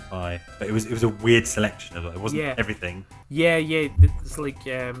you'd be able to buy, but it was a weird selection of it. It wasn't everything. Yeah. It's like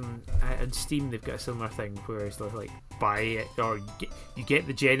on Steam they've got a similar thing where it's like buy it or you get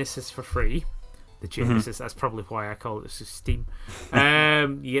the Genesis for free. The Genesis, that's probably why I call it Steam.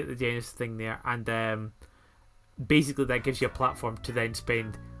 You get the Genesis thing there, and basically that gives you a platform to then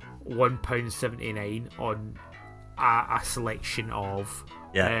spend £1.79 on a selection of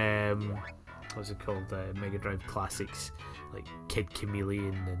what's it called, Mega Drive classics like Kid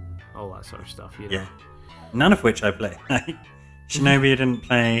Chameleon and all that sort of stuff. You know? Yeah, none of which I play. Shinobi I didn't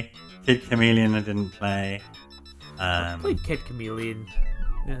play. Kid Chameleon I didn't play. I played Kid Chameleon.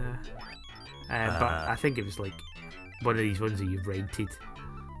 But I think it was like one of these ones that you've rented,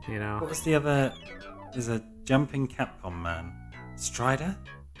 you know. What was the other? There's a jumping Capcom man, Strider.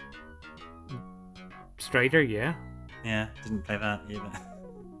 Strider, yeah. Yeah, didn't play that either.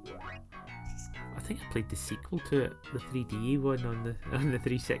 I think I played the sequel to it, the 3D one on the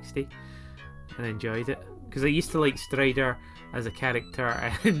 360, and enjoyed it because I used to like Strider as a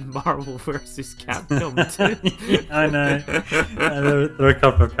character in Marvel vs. Capcom 2. I know. There are a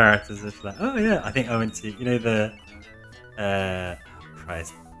couple of characters that's like, oh yeah, I think I went to the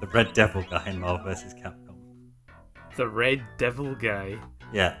the Red Devil guy in Marvel vs. Capcom. The Red Devil guy.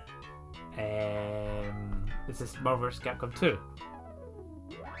 Yeah. Is this Marvel vs. Capcom 2?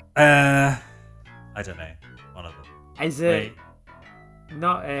 I don't know. One of them. Is it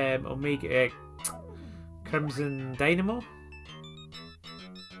not Omega Crimson Dynamo?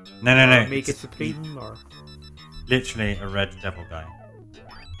 No. Omega Supreme or literally a Red Devil guy.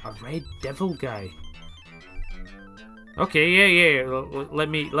 A Red Devil guy. Okay, yeah. Let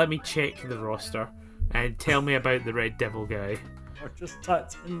me check the roster and tell me about the Red Devil guy. I just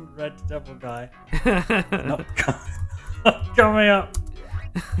typed in Red Devil guy. Not coming up.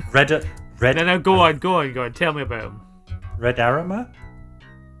 Red. No, go on. Tell me about him. Red Arima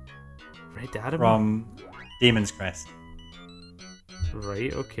Red Arima from Demon's Crest.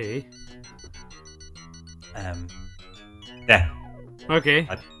 Right. Okay. Yeah. Okay.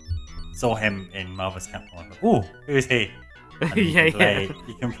 I saw him in Marvel's Capcom. Oh, who is he? Yeah.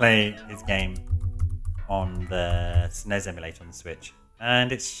 You can play his game on the SNES emulator on the Switch,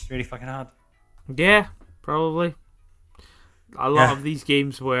 and it's really fucking hard. Yeah, probably. A lot of these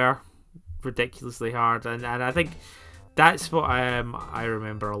games were ridiculously hard, and I think that's what I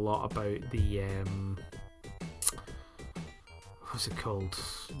remember a lot about the what's it called?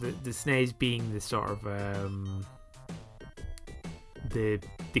 The SNES being the sort of the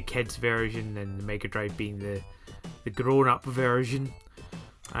kids version, and the Mega Drive being the grown up version.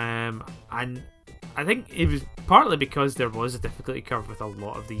 And I think it was partly because there was a difficulty curve with a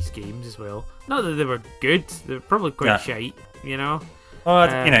lot of these games as well. Not that they were good; they were probably quite shite, you know.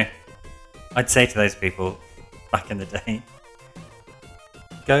 Well, you know, I'd say to those people back in the day,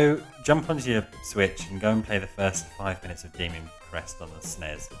 go jump onto your Switch and go and play the first 5 minutes of Demon Crest on the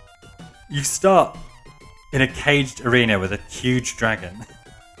SNES. You start in a caged arena with a huge dragon.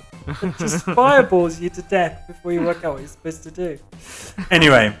 Just fireballs you to death before you work out what you're supposed to do.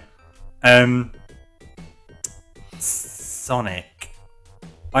 Anyway, Sonic.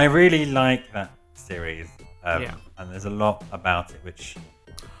 I really like that series. And there's a lot about it which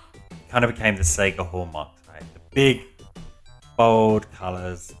kind of became the Sega hallmark, right? The big, bold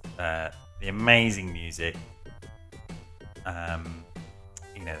colours, the amazing music.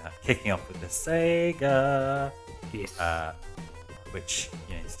 You know, that kicking off with the Sega. Yes. Which,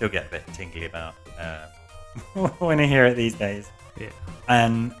 you know, you still get a bit tingly about when you hear it these days. Yeah.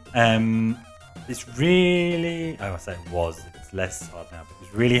 And it's really, I say it was, it's less hard now, but it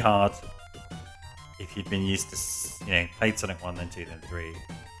was really hard if you'd been used to, you know, played Sonic 1, then 2, then 3,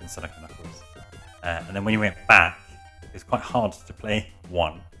 and Sonic and Knuckles. And then when you went back, it was quite hard to play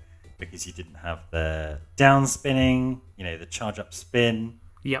 1 because you didn't have the down spinning, you know, the charge up spin.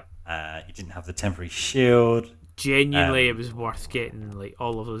 Yep. You didn't have the temporary shield. Genuinely, it was worth getting like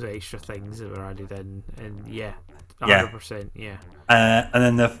all of those extra things that were added in, and 100%, yeah.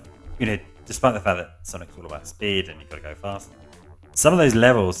 And then you know, despite the fact that Sonic's all about speed and you've got to go fast, some of those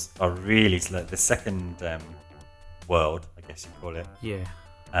levels are really slow. The second world, I guess you call it.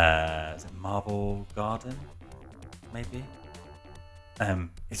 Yeah. Is it Marble Garden? Maybe.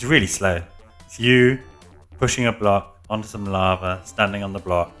 It's really slow. It's you pushing a block onto some lava, standing on the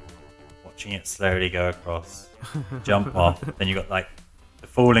block, watching it slowly go across, jump off. Then you got like the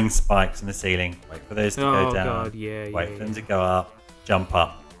falling spikes in the ceiling. Wait for those to go down. God, yeah. Wait for them to go up, jump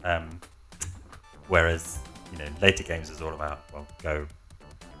up. Whereas, you know, later games is all about, well, go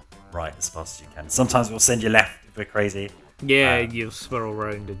right as fast as you can. Sometimes we'll send you left if we're crazy. Yeah, you'll swirl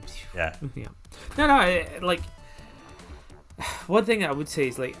around and yeah. No, like one thing I would say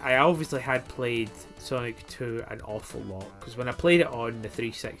is like I obviously had played Sonic 2 an awful lot because when I played it on the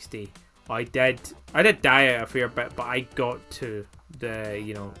 360, I did die out a fair bit, but I got to the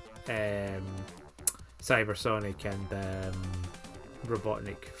Cyber Sonic and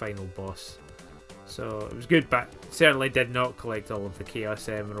Robotnik final boss. So it was good, but certainly did not collect all of the Chaos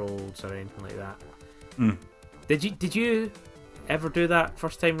Emeralds or anything like that. Mm. Did you ever do that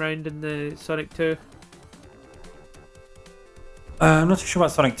first time round in the Sonic 2? I'm not too sure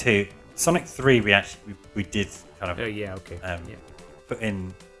about Sonic 2. Sonic 3 we did kind of put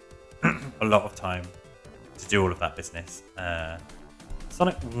in a lot of time to do all of that business.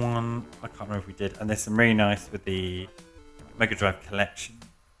 Sonic 1, I can't remember if we did, and there's some really nice with the Mega Drive Collection,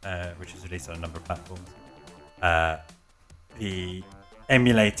 which is released on a number of platforms. The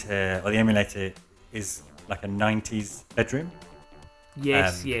emulator is like a 90s bedroom.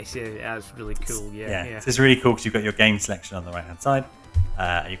 Yes, that's really cool. Yeah. So it's really cool because you've got your game selection on the right hand side.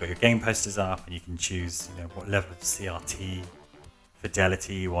 You've got your game posters up, and you can choose, what level of CRT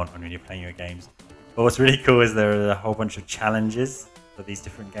fidelity you want when you're playing your games. But what's really cool is there are a whole bunch of challenges for these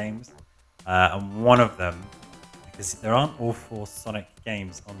different games, and one of them, because there aren't all 4 Sonic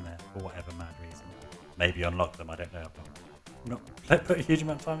games on there for whatever mad reason. Maybe unlock them, I don't know. I've not put a huge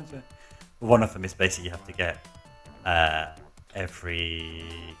amount of time into it. But one of them is basically you have to get every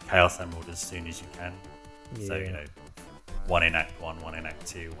Chaos Emerald as soon as you can. Yeah. So, one in Act 1, one in Act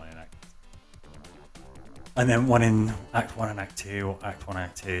 2, one in Act... And then one in Act 1 and Act 2, or Act 1 and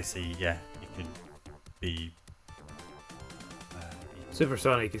Act 2, so you can be...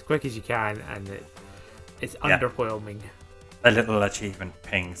 Supersonic as quick as you can, and it's underwhelming. A little achievement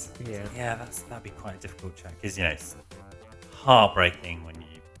pings. Yeah. That'd be quite a difficult check, because, it's heartbreaking when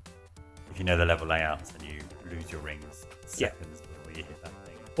if you know the level layouts and you lose your rings seconds before you hit that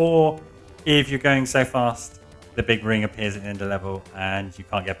thing. Or if you're going so fast, the big ring appears at the end of the level and you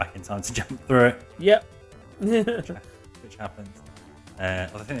can't get back in time to jump through it. Yep. which happens. I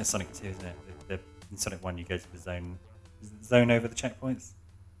think it's Sonic 2, isn't it? In Sonic 1, you go to the zone. Is it the zone over the checkpoints?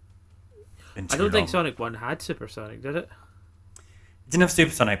 I don't think Sonic 1 had Supersonic, did it? It didn't have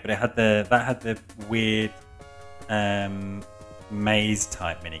Supersonic, but it had the weird maze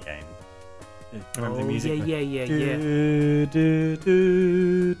type minigame. Remember the music? Yeah.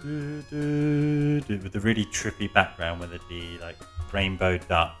 With the really trippy background where there'd be like rainbow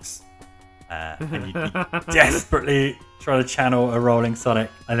ducks. And you'd be desperately trying to channel a rolling Sonic.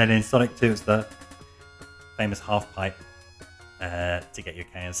 And then in Sonic 2, it's the famous half pipe to get your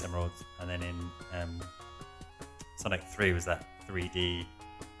Chaos Emeralds. And then in Sonic 3 was that 3D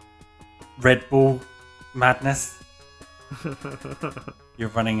Red Bull madness. You're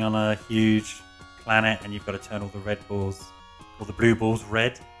running on a huge planet and you've got to turn all the red balls, all the blue balls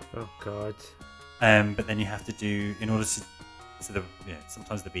red. Oh god. But then you have to do, in order to,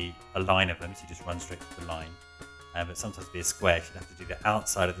 sometimes there'll be a line of them, so you just run straight to the line. But sometimes there'll be a square, so you have to do the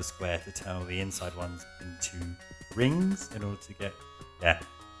outside of the square to turn all the inside ones into rings in order to get,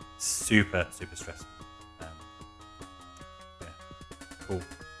 super stressful. Cool.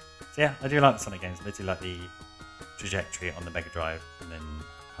 So I do like the Sonic games. I do like the trajectory on the Mega Drive, and then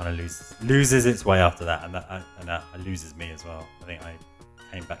kind of loses its way after that, and that loses me as well. I think I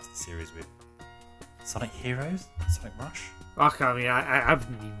came back to the series with Sonic Heroes, Sonic Rush. I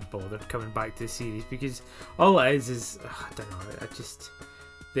haven't even bothered coming back to the series because all it is I don't know.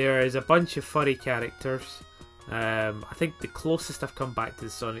 There is a bunch of furry characters. I think the closest I've come back to the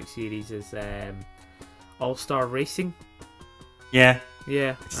Sonic series is All Star Racing. Yeah.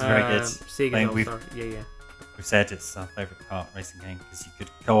 Which is very good. Sega All-Star. Yeah. We've said it's our favourite kart racing game because you could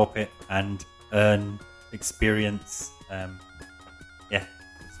co-op it and earn experience. It's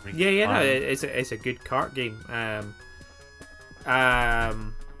really fun. It's a good kart game.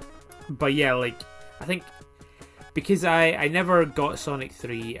 But I think because I never got Sonic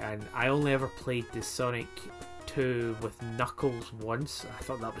 3 and I only ever played the Sonic 2 with Knuckles once. I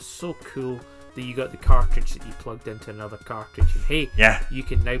thought that was so cool that you got the cartridge that you plugged into another cartridge and you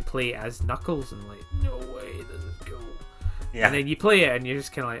can now play as Knuckles, and no way, this is cool. And then you play it and you're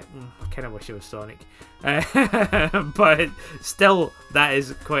just kind of I kind of wish it was Sonic. But still, that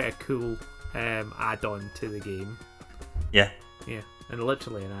is quite a cool add-on to the game. And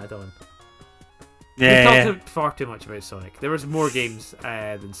literally an add-on. We talked far too much about Sonic. There was more games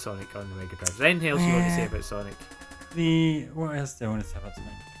than Sonic on the Mega Drive. Is there anything else you want to say about Sonic? What else do I want to say about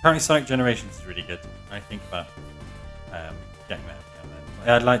Sonic? Apparently Sonic Generations is really good. I think about getting that now and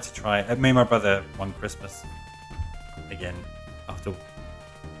then. I'd like to try it. Me and my brother one Christmas, again, after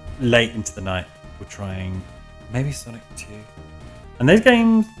late into the night, we're trying maybe Sonic 2. And those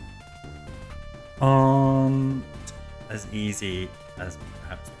games aren't as easy as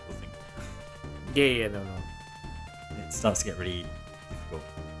perhaps people think. No. It starts to get really difficult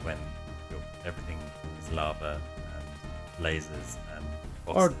when everything is lava and lasers and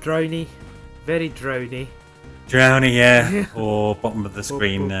bosses. Or drowny. Very drowny. Drowny, or bottom of the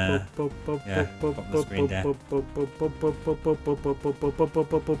screen. Bottom of the screen there.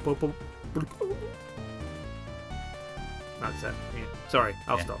 That's it. Sorry,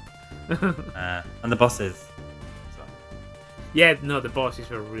 I'll stop. And the bosses. The bosses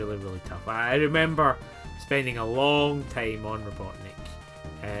were really, really tough. I remember spending a long time on Robotnik,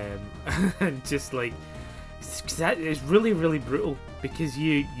 and just it's really, really brutal because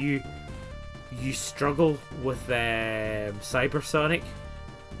you struggle with Cybersonic,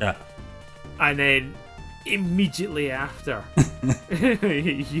 and then immediately after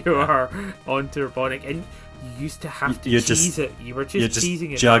you are onto Robotnik, and you used to have to cheese it. You were just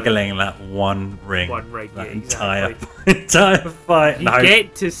cheesing it. Juggling that one ring. Yeah, entire fight. You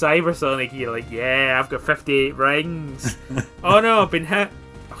get to Cybersonic, you're like, yeah, I've got 58 rings. Oh no, I've been hit.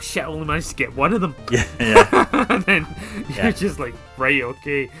 Oh shit, I only managed to get one of them. Yeah. And then you're just like, right,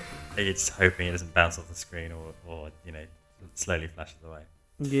 okay. You're just hoping it doesn't bounce off the screen or slowly flashes away.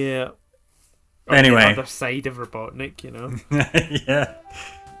 Yeah. Anyway, the other side of Robotnik,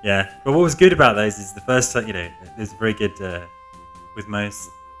 yeah. But what was good about those is the first time, there's very good with most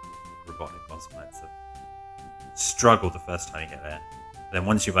Robotnik boss fights. Struggle the first time you get there. Then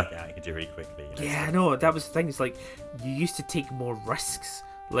once you back out, you can do it really quickly. Yeah, I know. That was the thing. It's like you used to take more risks,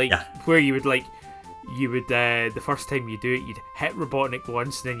 where you would the first time you do it, you'd hit Robotnik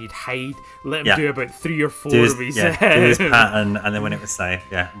once, and then you'd hide, let him do about 3 or 4 of his do his pattern, and then when it was safe,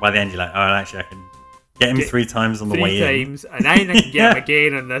 by the end you're like, oh, actually I can get him 3 times on the way in. 3 times, and then I can get him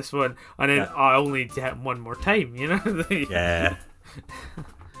again on this one, and then I only need to hit him one more time, Yeah.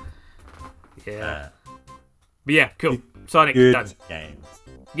 Yeah. But yeah, cool. Sonic good done. Games.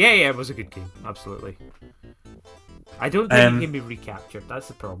 Yeah, it was a good game, absolutely. I don't think it can be recaptured. That's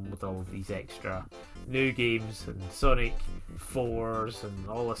the problem with all of these extra new games and Sonic 4s and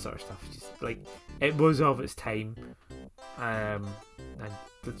all this sort of stuff. Just like it was of its time, and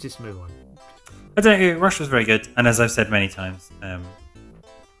let's just move on. I don't know. Rush was very good, and as I've said many times,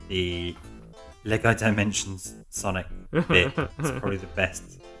 the Lego Dimensions Sonic bit is probably the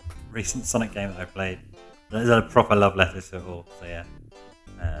best recent Sonic game that I've played. There's a proper love letter to it all. So yeah.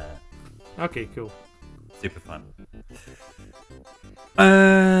 Okay, cool. Super fun.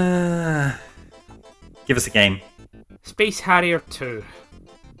 Give us a game. Space Harrier 2.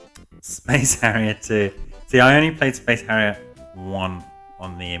 Space Harrier 2. See, I only played Space Harrier 1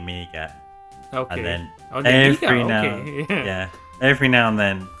 on the Amiga. Okay. And then on the every Amiga? now, every now and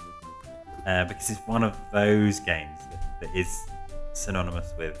then, because it's one of those games that is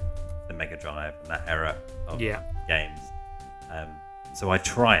synonymous with the Mega Drive and that era of games. So I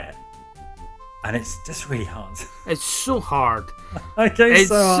try it, and it's just really hard. It's so hard. It's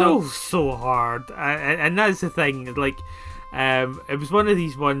so hard, and that's the thing. Like, it was one of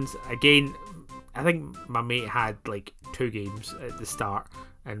these ones. Again, I think my mate had like 2 games at the start,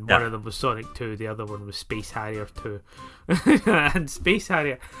 and one of them was Sonic 2. The other one was Space Harrier 2, and Space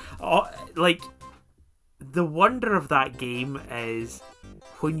Harrier. Like, the wonder of that game is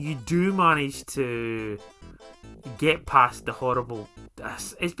when you do manage to get past the horrible.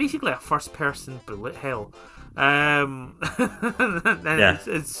 It's basically a first-person bullet hell.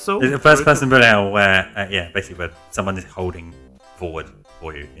 It's so. It's a first-person bullet hell where, basically where someone is holding forward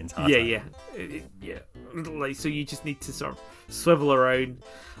for you entirely. Yeah. Like, so you just need to sort of swivel around,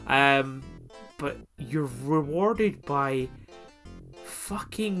 but you're rewarded by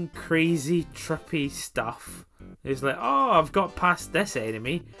fucking crazy, trippy stuff. It's like, oh, I've got past this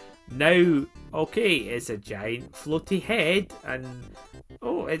enemy. Now, okay, it's a giant floaty head, and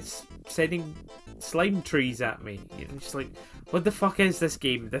it's sending slime trees at me. Just like, what the fuck is this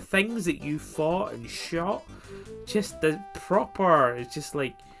game? The things that you fought and shot, just the proper. It's just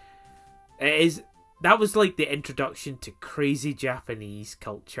like, it is. That was like the introduction to crazy Japanese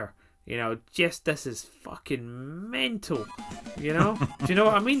culture. Just this is fucking mental. Do you know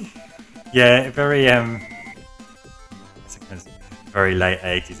what I mean? Yeah, very late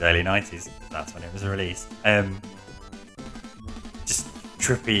 80s, early 90s. That's when it was released. Just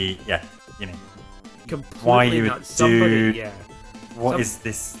trippy, Completely why you would nuts. do? What is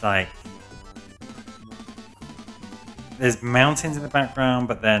this like? There's mountains in the background,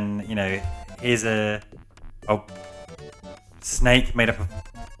 but then here's a snake made up of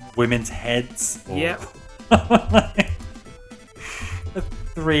women's heads. Yep. A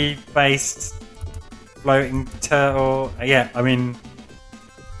 3-faced floating turtle. Yeah, I mean,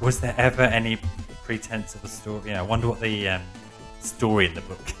 was there ever any pretense of a story? I wonder what the story in the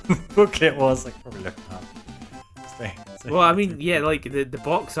booklet was. I could probably look it up. Well, I mean, like the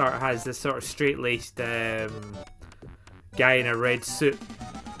box art has this sort of straight-laced guy in a red suit,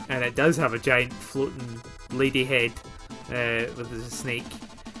 and it does have a giant floating lady head with a snake.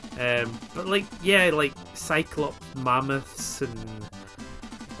 But like Cyclops mammoths and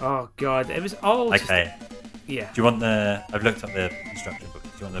oh god, it was all okay. Do you want the? I've looked up the instruction book. Do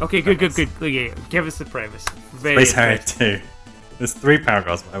you want the? Okay, good. Okay, give us the premise. Space Harrier 2. There's 3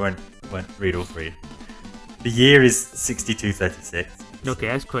 paragraphs, but I won't read all 3. The year is 6236. Okay,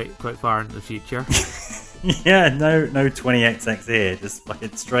 that's quite far into the future. Yeah, no 20XX here. Just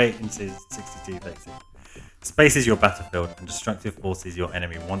fucking straight into 6236. Space is your battlefield, and destructive force is your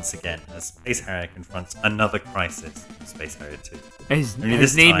enemy once again, as Space Harrier confronts another crisis in Space Harrier 2.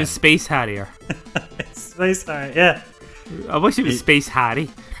 His name is Space Harrier. Space Harrier, yeah. I wish it was Space Harry.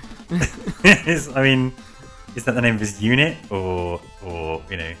 Is that the name of his unit, or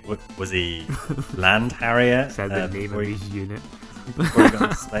was he Land Harrier? Is that the name of his unit? Before he got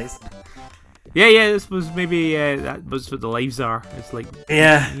into space? Yeah. This was maybe that was what the lives are. It's like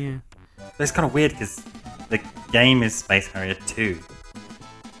yeah. But it's kind of weird because the game is Space Harrier 2,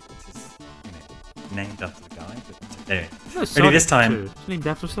 which is named after the guy. But anyway, only this time 2. It's named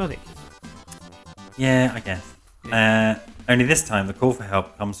after Sonic. Yeah, I guess. Yeah. Only this time, the call for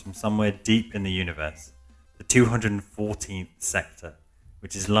help comes from somewhere deep in the universe, the 214th sector,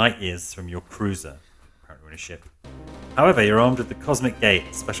 which is light years from your cruiser, apparently on a ship. However, you're armed with the Cosmic Gate,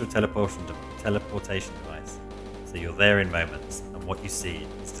 a special teleportation device, so you're there in moments, and what you see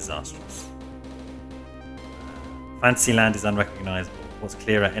is disastrous. Fantasyland is unrecognisable. What's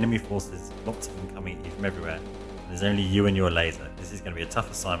clear are enemy forces, lots of them coming at you from everywhere, and there's only you and your laser. This is going to be a tough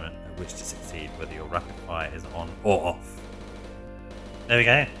assignment at which to succeed, whether your rapid fire is on or off. There we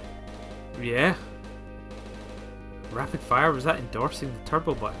go. Yeah. Rapid fire, was that endorsing the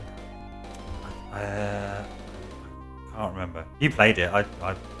turbo button? Can't remember. You played it. I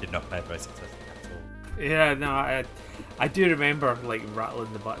did not play it very successfully at all. Yeah, no, I do remember like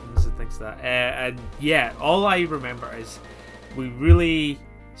rattling the buttons and things like that. And yeah, all I remember is we really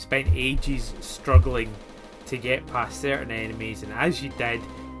spent ages struggling to get past certain enemies, and as you did,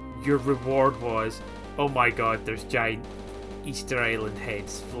 your reward was, oh my god, there's giant Easter Island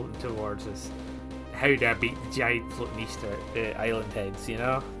heads floating towards us. How do I beat the giant floating Easter Island heads, you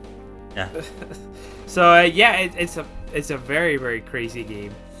know? Yeah. So it's a very, very crazy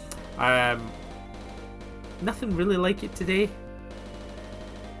game. Nothing really like it today.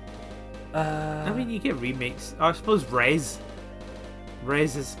 I mean, you get remakes. I suppose Rez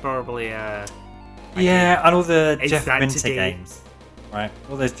is probably yeah, and all the Is Jeff that Minter today? games, right?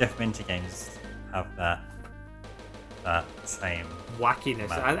 All those Jeff Minter games have that same wackiness.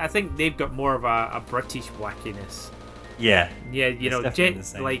 Man. I think they've got more of a British wackiness. Yeah, Yeah, you it's know, definitely the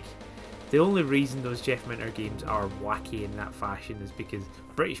same. like the only reason those Jeff Minter games are wacky in that fashion is because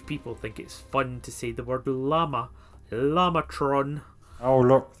British people think it's fun to say the word llama, Lamatron. Oh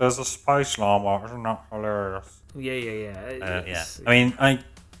look, there's a space llama. Isn't that hilarious? Yeah. Yeah. I mean,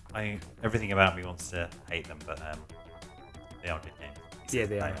 I everything about me wants to hate them, but they are good games. Yeah,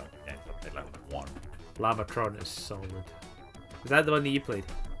 they are. Good games. I played like one. Lamatron is solid. Was that the one that you played?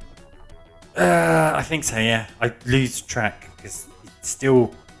 I think so. Yeah, I lose track because it's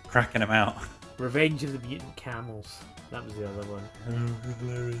still cracking them out. Revenge of the Mutant Camels. That was the other one.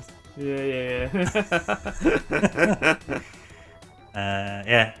 Hilarious. Yeah.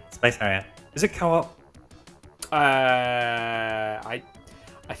 Yeah, Space Harrier. Is it co-op? I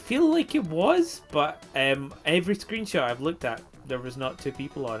feel like it was, but every screenshot I've looked at, there was not 2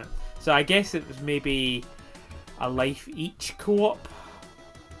 people on it. So I guess it was maybe a life each co-op.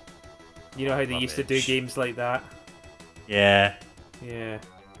 You know how they used to do games like that? Yeah. Yeah.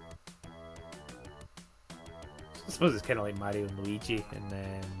 I suppose it's kind of like Mario and Luigi in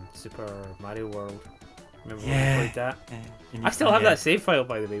Super Mario World. Remember when we played that? Yeah. I still have that save file,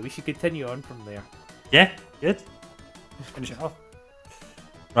 by the way. We should continue on from there. Yeah, good. Finish it off.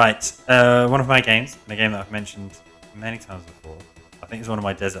 Right, one of my games, a game that I've mentioned many times before. I think it's one of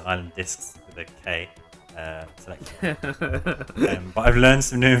my Desert Island discs with a K selection. But I've learned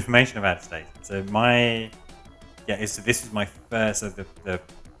some new information about it today. So this is my first. So the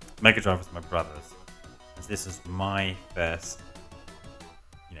Mega Drive was my brother's. So this was my first,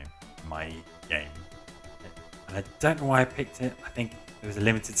 my game. And I don't know why I picked it. I think it was a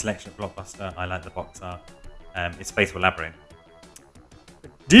limited selection at Blockbuster. I like the box art. It's Fatal Labyrinth.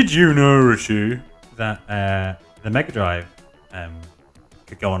 Did you know, Rishu, that the Mega Drive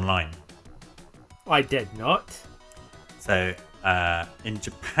could go online? I did not. So in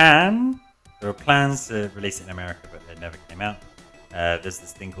Japan, there were plans to release it in America, but they never came out. There's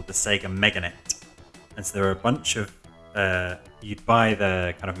this thing called the Sega Meganet. And so there are a bunch of... you'd buy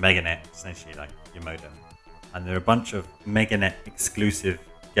the kind of Meganet, essentially like your modem. And there are a bunch of Meganet exclusive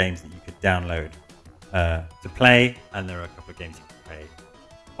games that you could download to play. And there are a couple of games you could play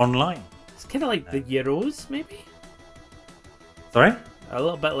online. It's kind of like the Euros, maybe? Sorry? A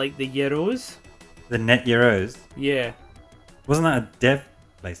little bit like the Euros. The Net Euros? Yeah. Wasn't that a dev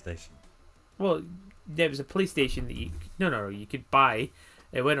PlayStation? Well, there was a PlayStation that you could buy.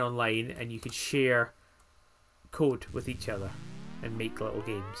 It went online and you could share code with each other and make little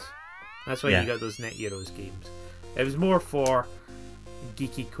games. That's why you got those Net Euros games. It was more for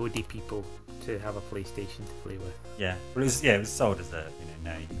geeky, codey people to have a PlayStation to play with. Yeah, but it was sold as a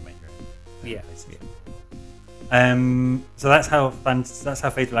now you can make your own. Yeah. So that's how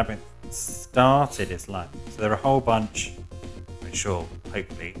Fatal Labyrinth started its life. So there are a whole bunch. I'm sure,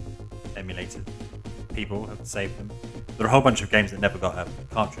 hopefully, emulated people have saved them. There are a whole bunch of games that never got a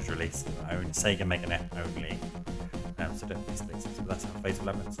cartridge release. They were only Sega Mega Net only. So don't miss this. So that's how Fatal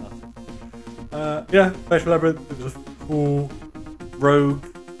Labyrinth started. Fatal Labyrinth. It was a cool rogue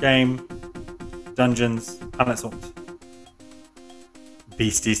game. Dungeons, planet swaps,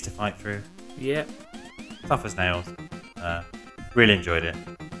 beasties to fight through. Yeah. Tough as nails. Really enjoyed it.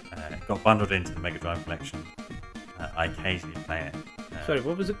 It got bundled into the Mega Drive collection. I occasionally play it. Sorry,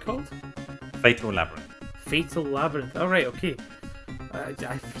 what was it called? Fatal Labyrinth. Fatal Labyrinth. Oh, right, okay.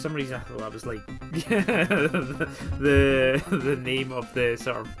 For some reason, I thought that was like the name of the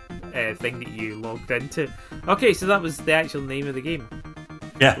sort of thing that you logged into. Okay, so that was the actual name of the game.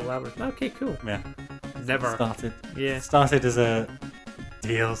 Yeah. Fatal Labyrinth. Okay, cool. Yeah. Never started. Yeah. Started as a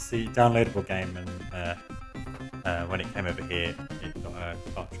DLC downloadable game, and when it came over here, it got a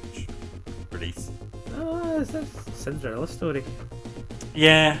cartridge release. Oh, it's a Cinderella story.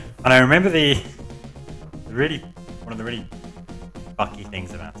 Yeah, and I remember one of the really fucky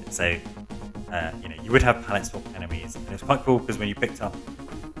things about it. So, you would have palette swap enemies, and it was quite cool because when you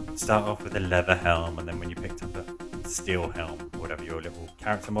start off with a leather helm, and then when you picked up a steel helm, or whatever, your little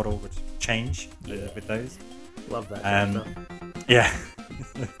character model would change with those. Love that kind of stuff. Yeah,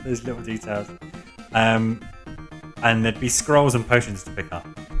 those little details. And there'd be scrolls and potions to pick up.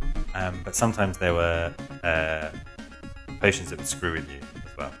 But sometimes there were potions that would screw with you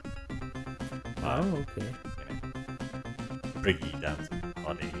as well. Oh, okay. Bring you down to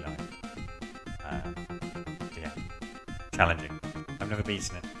body life. Challenging. I've never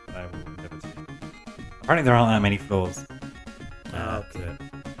beaten it, but I will endeavour to. Apparently there aren't that many floors. Okay.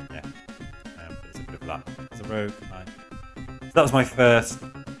 But it's a bit of luck. It's a rogue. So that was my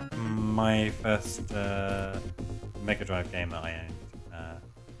first Mega Drive game that I owned.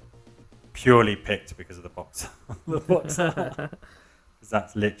 Purely picked because of the box. The box. Because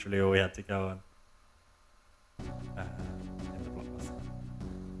that's literally all we had to go on. In the Blockbuster.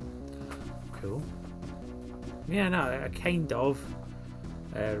 Cool. Yeah, no, I kind of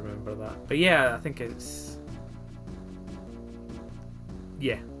remember that. But yeah, I think it's...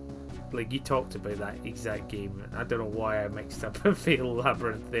 Yeah. Like, you talked about that exact game. I don't know why I mixed up a Fatal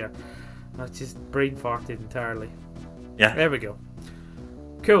Labyrinth there. I just brain farted entirely. Yeah. There we go.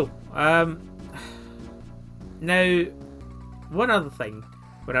 Cool. Now, one other thing,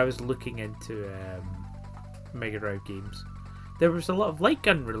 when I was looking into Mega Drive games, there was a lot of light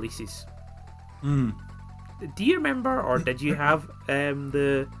gun releases. Do you remember, or did you have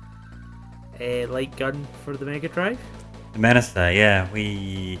the light gun for the Mega Drive? The Menacer, yeah.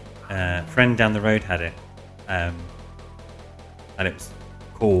 We friend down the road had it, and it was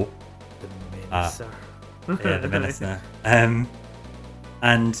cool. The Menacer. Yeah, the Menacer.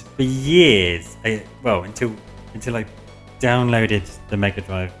 And for years, until I downloaded the Mega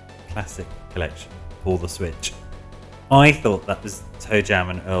Drive Classic Collection for the Switch, I thought that was Toe Jam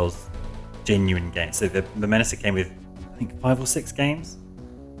and Earl's genuine game. So the Menacer came with, I think, 5 or 6 games.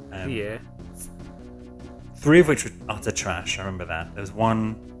 Yeah. 3 of which were utter trash. I remember that. There was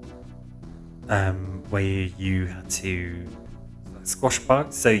one where you had to squash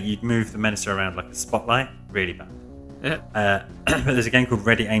bugs, so you'd move the Menacer around like a spotlight. Really bad. Yeah. But there's a game called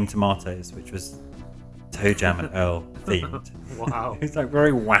Ready Aim Tomatoes, which was Toe Jam and Earl themed. Wow. It's like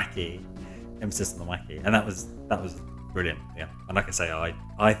very wacky, emphasis on the wacky, and that was brilliant. Yeah, and like I say,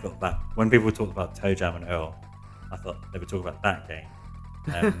 I thought that when people talked about Toe Jam and Earl, I thought they were talking about that game.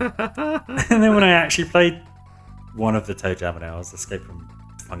 And then when I actually played one of the Toe Jam and Earls, Escape from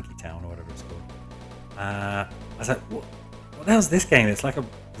Funky Town or whatever it's called, I was like, what the hell's this game? It's like a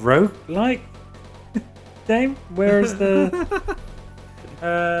roguelike game. Where's the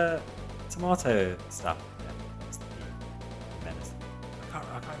tomato stuff? Yeah, that's the Menace.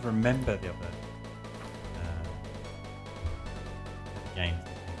 I can't remember the other games.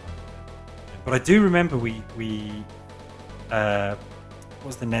 But I do remember we what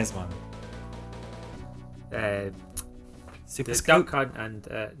was the NES one? Super the Scope? Duck Hunt and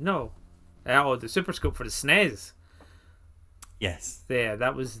the Super Scope for the SNES. Yes. Yeah,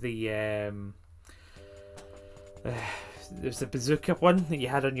 that was the there's the bazooka one that you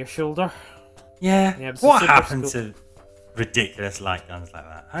had on your shoulder. Yeah. Yeah, it was What the Super happened Scope. to ridiculous light guns like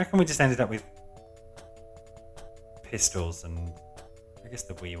that? How come we just ended up with pistols? And I guess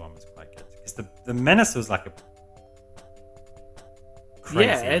the Wii one was quite good because the Menace was like crazy.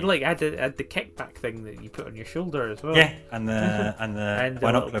 Yeah, it had the kickback thing that you put on your shoulder as well. Yeah, and the and the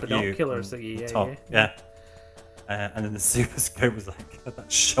little binoculars that you yeah. And then the Super Scope was like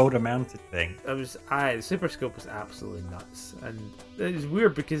that shoulder-mounted thing. The Super Scope was absolutely nuts, and it was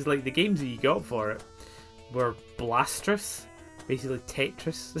weird because like the games that you got for it were Blastrous, basically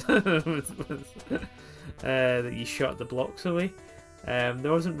Tetris, that you shot the blocks away.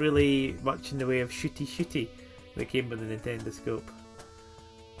 There wasn't really much in the way of shooty that came with the Nintendo Scope.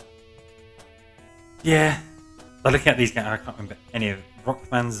 Yeah, but looking at these games, I can't remember any of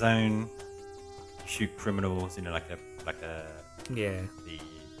Rockman Zone. Shoot criminals, like a the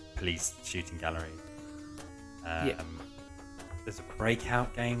police shooting gallery. Yeah. There's a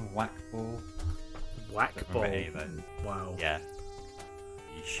breakout game, Whack-Ball. Whack-Ball. Wow. Yeah.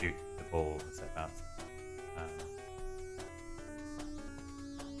 You shoot the ball as it bounces.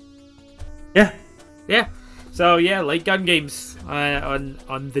 Yeah. Yeah. So yeah, light gun games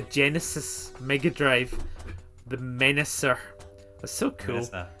on the Genesis Mega Drive, the Menacer. That's so cool.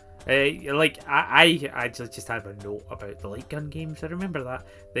 I actually just had a note about the light gun games. I remember that.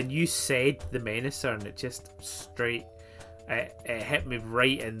 Then you said the Menacer, and it just straight it hit me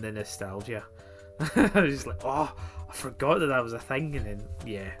right in the nostalgia. I was just like, oh, I forgot that was a thing, and then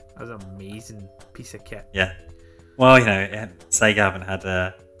that was an amazing piece of kit. Yeah. Well, Sega haven't had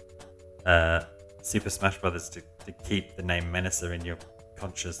a Super Smash Brothers to keep the name Menacer in your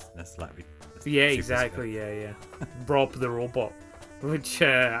consciousness like we. Yeah, exactly. Yeah. Rob the Robot. Which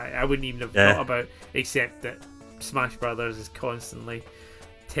I wouldn't even have thought about, except that Smash Brothers is constantly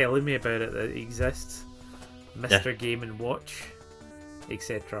telling me about it, that it exists. Mr. Game & Watch,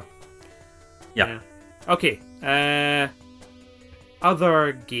 etc. Yeah. Okay.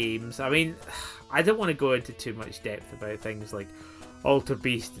 Other games. I mean, I don't want to go into too much depth about things like Alter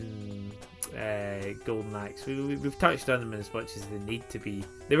Beast and Golden Axe. We've touched on them as much as they need to be.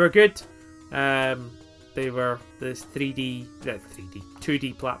 They were good. They were this 2D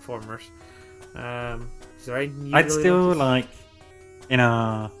platformers. Is there anything I'd really still like in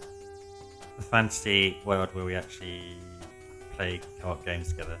our fantasy world where we actually play co-op games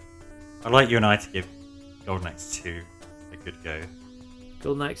together. I'd like you and I to give Golden Axe 2 a good go.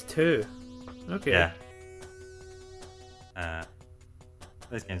 Golden Axe 2? Okay. Yeah.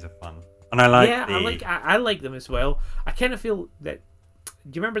 Those games are fun. And I like I like them as well. I kind of feel that.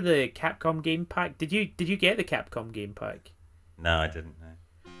 Do you remember the Capcom game pack? Did you get the Capcom game pack? No, I didn't. No.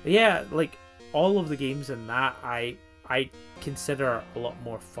 Yeah, like all of the games in that, I consider a lot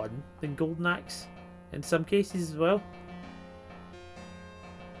more fun than Golden Axe in some cases as well.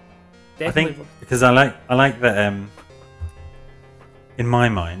 Definitely. I think because I like that. In my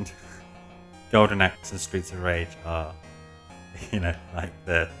mind, Golden Axe and Streets of Rage are, like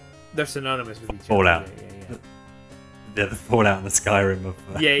they're synonymous with each other. Fallout. Yeah. The Fallout and the Skyrim of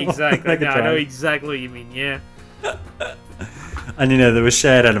yeah, exactly. No, I know exactly what you mean. Yeah. And there were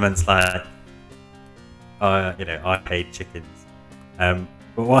shared elements like, arcade chickens. But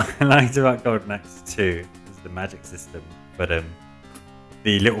what I liked about Golden Axe 2 was the magic system. But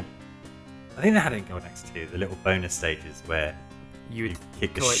the little, I think they had it in Golden Axe 2. The little bonus stages where you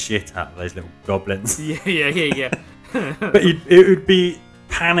kick the shit out of those little goblins. Yeah. But it would be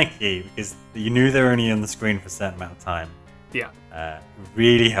panicky because you knew they were only on the screen for a certain amount of time. Yeah.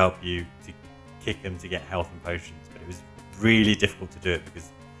 Really help you to kick them to get health and potions, but it was really difficult to do it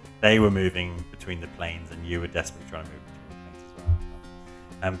because they were moving between the planes and you were desperately trying to move between the planes as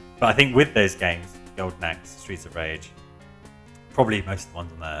well. But I think with those games, Golden Axe, Streets of Rage, probably most of the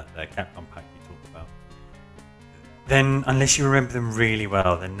ones on the Capcom pack you talked about, then unless you remember them really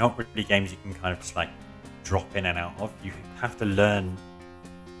well, they're not really games you can kind of just like drop in and out of. You have to learn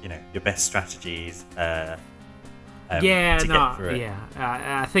your best strategies to get through it.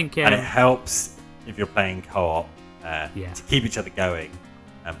 I think and it helps if you're playing co-op to keep each other going,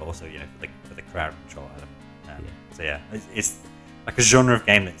 but also for the crowd control element. So it's like a genre of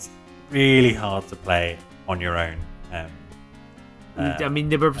game that's really hard to play on your own. I mean,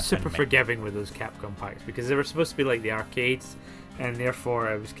 they were super forgiving with those Capcom packs because they were supposed to be like the arcades, and therefore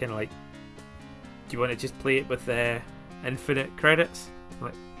I was kind of like, do you want to just play it with infinite credits? I'm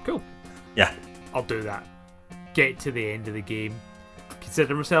like, cool. Yeah. I'll do that. Get to the end of the game.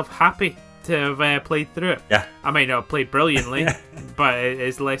 Consider myself happy to have played through it. Yeah. I might not have played brilliantly, but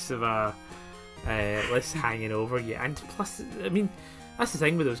it's less of a less hanging over you. And plus, I mean, that's the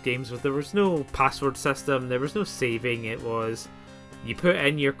thing with those games. There was no password system. There was no saving. It was you put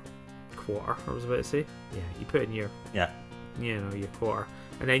in your quarter. I was about to say. Yeah, you put in your your quarter,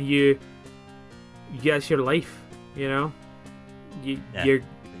 and then you get your life. You're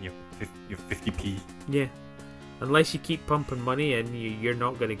your 50p. Yeah. unless you keep pumping money in, you're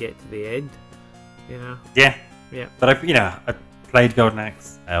not going to get to the end. You know. Yeah. Yeah. But I played Golden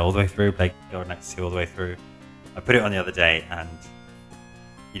Axe all the way through. Played Golden Axe 2 all the way through. I put it on the other day, and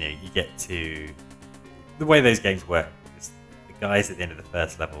you get to the way those games work. Is the guys at the end of the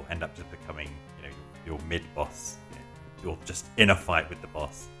first level end up just becoming your mid boss. You're just in a fight with the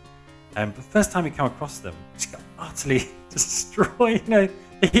boss. The first time you come across them, you just got utterly destroyed. They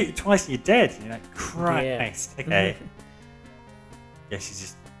hit you twice and you're dead. You're like, Christ, okay. Guess you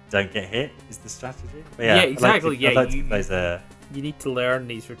just don't get hit is the strategy. But yeah, exactly. You need to learn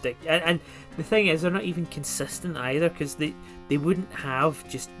these ridiculous. And the thing is, they're not even consistent either, because they wouldn't have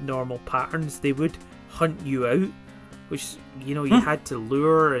just normal patterns. They would hunt you out, which you had to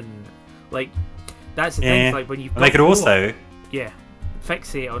lure and like. That's the thing. Like when you. They could also. Yeah.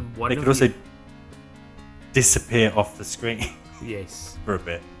 Fixate on one. They could also disappear off the screen. Yes. For a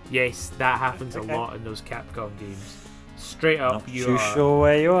bit. Yes, that happens a lot in those Capcom games. Straight up, Not too sure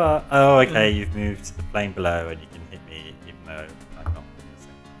where you are. Oh, okay. You've moved to the plane below, and you can hit me, even though I'm not.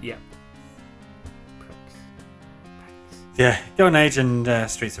 Yeah. Yeah, Golden Age and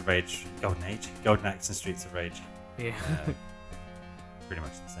Streets of Rage. Golden Axe and Streets of Rage. Yeah. Pretty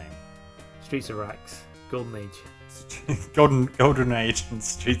much the same. Streets of Rax. Golden Age. Golden Age and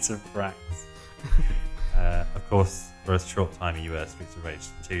Streets of Rax. Of course, for a short time you were Streets of Rage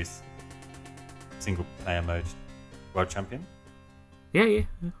 2's single player mode world champion. Yeah. We're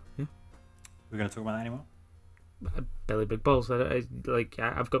going to talk about that anymore? Billy Big Balls.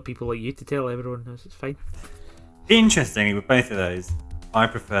 I've got people like you to tell everyone. It's fine. Interestingly, with both of those, I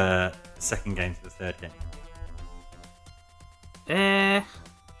prefer the second game to the third game.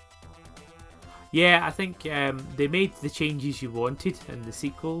 Yeah, I think they made the changes you wanted in the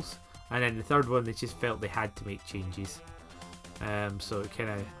sequels, and then the third one they just felt they had to make changes. So it kind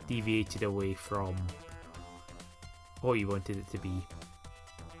of deviated away from what you wanted it to be,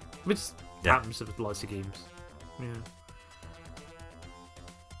 which happens with lots of games. Yeah.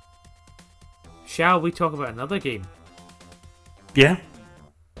 Shall we talk about another game? Yeah.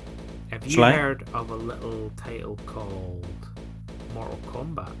 Have you heard of a little title called Mortal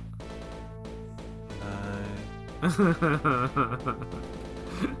Kombat?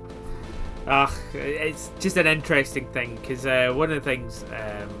 It's just an interesting thing, because one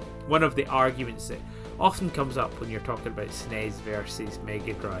of the arguments that often comes up when you're talking about SNES versus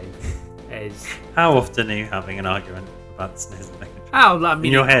Mega Drive is... How often are you having an argument about SNES and Mega Drive? Oh, I mean,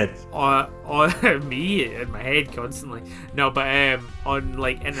 in your head? Me, in my head constantly. No, but on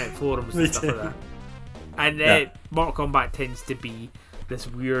like internet forums and stuff like that. And Mortal Kombat tends to be this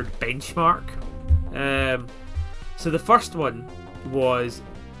weird benchmark. So the first one was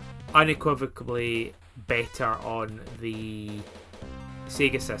unequivocally better on the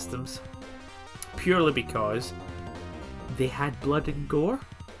Sega systems, purely because they had blood and gore.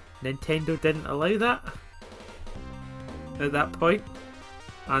 Nintendo didn't allow that at that point.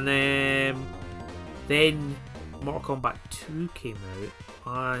 And then Mortal Kombat 2 came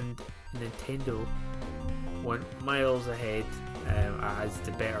out, and Nintendo went miles ahead as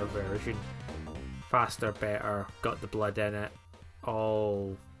the better version. Faster, better, got the blood in it,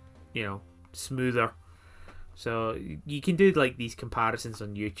 all, smoother. So you can do like these comparisons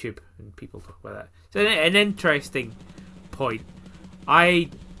on YouTube, and people talk about that. So an interesting point. I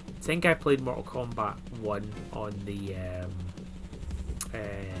think I played Mortal Kombat 1 on the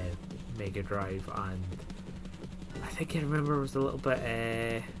Mega Drive, and I think I remember it was a little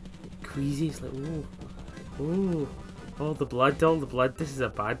bit queasy. It's like, all the blood. This is a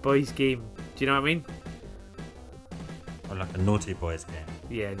bad boys game. Do you know what I mean? Or like a naughty boys game.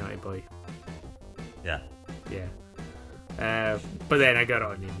 Yeah, naughty boy. Yeah. But then I got it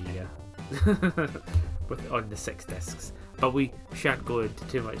on the Amiga on the 6 discs. But we shan't go into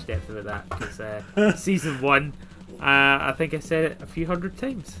too much depth about that, because season 1, I think I said it a few hundred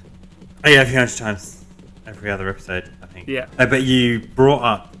times. Oh yeah, a few hundred times. Every other episode, I think. Yeah. But you brought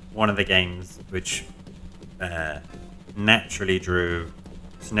up one of the games which naturally drew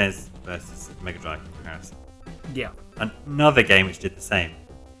SNES versus Mega Drive comparison. Yeah. Another game which did the same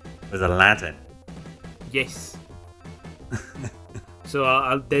was Aladdin. Yes.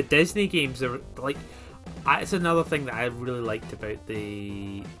 So the Disney games are like... It's another thing that I really liked about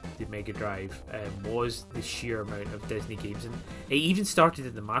the Mega Drive, was the sheer amount of Disney games. And it even started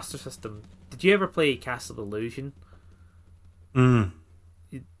in the Master System. Did you ever play Castle Illusion? Yeah,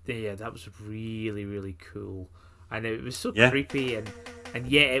 that was really, really cool. And it was so creepy, and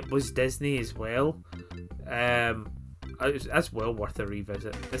yet it was Disney as well. That's well worth a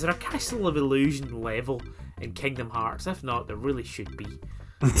revisit. Is there a Castle of Illusion level in Kingdom Hearts? If not, there really should be.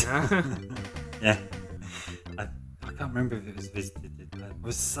 Yeah. can't remember if it was visited. I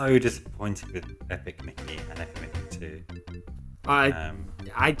was so disappointed with Epic Mickey and Epic Mickey 2.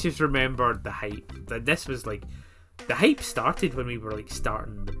 I just remembered the hype. That this was like the hype started when we were like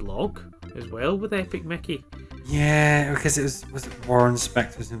starting the blog as well with Epic Mickey. Yeah, because it was it Warren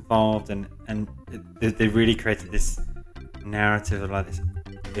Spector was involved, and they really created this narrative of like this,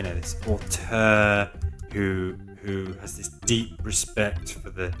 you know, this auteur who has this deep respect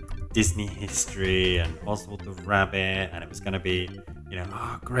for the Disney history and Oswald the Rabbit, and it was going to be, you know,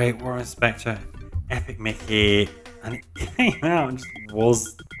 oh great, Warren Spector, Epic Mickey, and it came out and just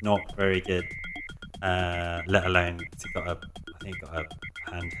was not very good. Let alone it got a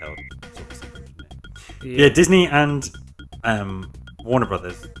handheld sort of subscription. Yeah, Disney and Warner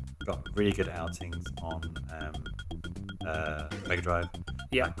Brothers got really good outings on Mega Drive.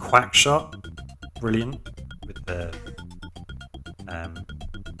 Yeah, Quackshot, brilliant with the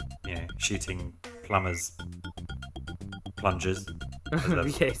shooting plungers.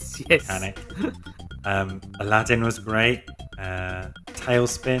 Yes. Mechanic. Aladdin was great.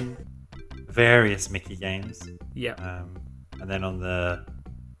 Tailspin, various Mickey games. Yeah. And then on the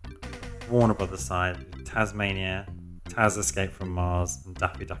Warner Brothers side, Tasmania, Taz Escape from Mars, and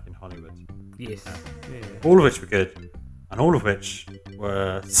Daffy Duck in Hollywood. Yes. All of which were good, and all of which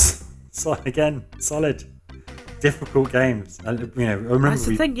were solid, difficult games. And, you know, I remember that's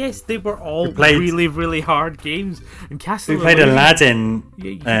the thing. Yes, they were all played, really, really hard games. And Castle. We played Aladdin.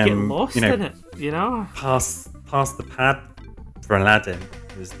 You get lost in it. You know. Past the pad for Aladdin.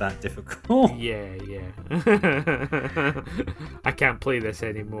 It was that difficult. Yeah. I can't play this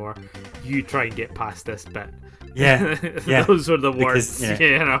anymore. You try and get past this bit. Yeah. Those were the words. Because,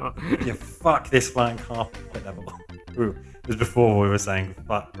 Yeah, fuck this flying carpet level. Ooh, it was before we were saying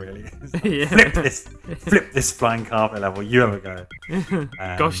fuck, really. Yeah. Flip this flying carpet level. You have a go.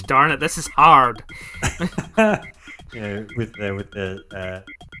 Gosh darn it, this is hard. With the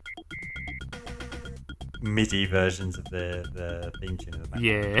MIDI versions of the theme tune in the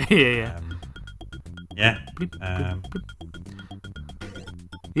background. Yeah.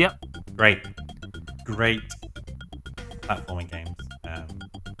 Yep. Great platforming games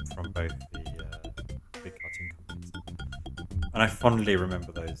from both the big cartoon companies, and I fondly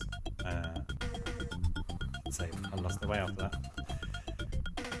remember those. So I lost the way after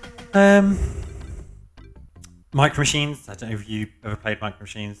that. Micro Machines. I don't know if you ever played Micro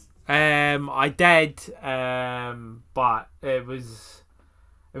Machines. I did, but it was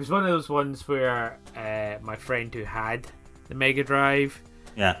one of those ones where my friend who had the Mega Drive,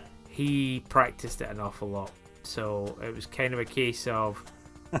 he practiced it an awful lot. So it was kind of a case of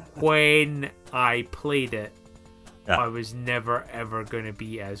when I played it, I was never ever going to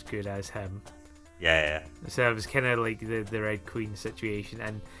be as good as him. Yeah. So it was kind of like the Red Queen situation.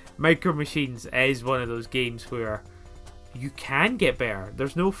 And Micro Machines is one of those games where you can get better.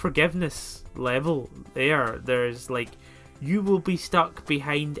 There's no forgiveness level there. There's like, you will be stuck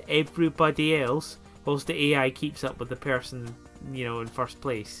behind everybody else whilst the AI keeps up with the person, in first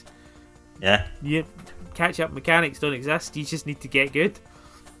place. Yeah. Catch-up mechanics don't exist. You just need to get good.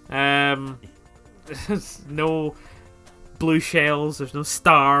 There's no blue shells. There's no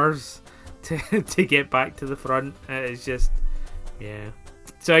stars to get back to the front. It's just,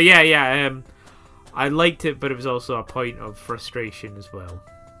 So I liked it, but it was also a point of frustration as well.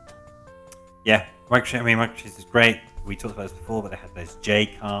 Yeah, Microchips is great. We talked about this before, but they had those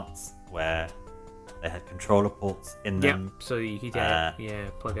J carts where they had controller ports in them. So you could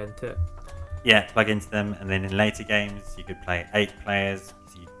plug into it. Yeah, plug into them, and then in later games you could play 8 players.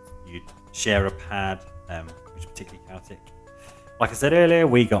 You'd share a pad, which is particularly chaotic. Like I said earlier,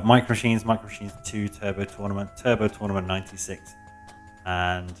 we got Micro Machines 2, Turbo Tournament 96,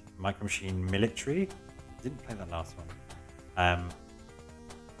 and Micro Machine Military. Didn't play that last one.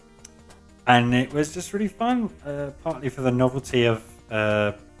 And it was just really fun, partly for the novelty of,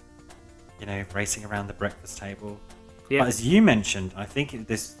 racing around the breakfast table. Yeah. But as you mentioned, I think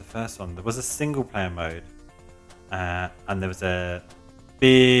this is the first one. There was a single player mode, and there was a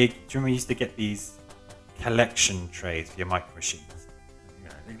big. Do you remember you used to get these collection trays for your Micro Machines?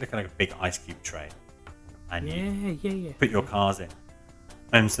 They look like a big ice cube tray, and you put your cars in.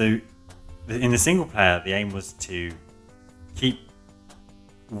 And so, in the single player, the aim was to keep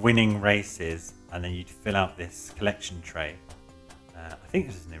winning races, and then you'd fill out this collection tray. I think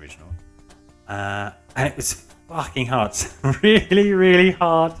this is an original, and it was fucking hard, really, really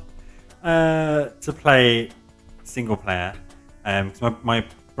hard to play single player. Because my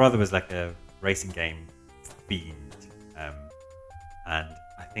brother was like a racing game fiend, and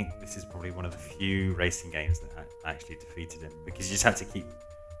I think this is probably one of the few racing games that actually defeated him, because you just had to keep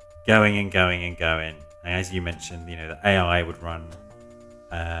going and going and going, And as you mentioned, the AI would run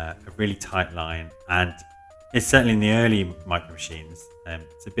a really tight line, and it's certainly in the early Micro Machines.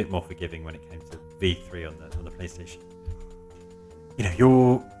 It's a bit more forgiving when it came to V3 on the PlayStation.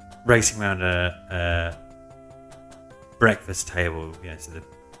 You're racing around a breakfast table. So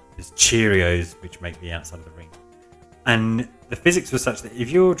there's Cheerios which make the outside of the ring, and the physics were such that if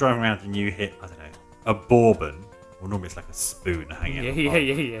you're driving around and you hit, I don't know, a bourbon, or normally it's like a spoon hanging out.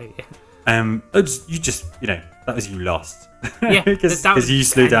 Yeah. You just, that was you lost. Yeah, because you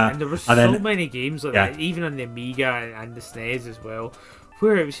slew down. And there were so many games like that, even on the Amiga and the SNES as well,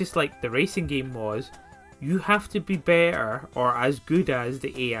 where it was just like the racing game was, you have to be better or as good as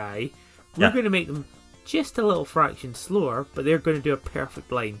the AI. We're going to make them just a little fraction slower, but they're going to do a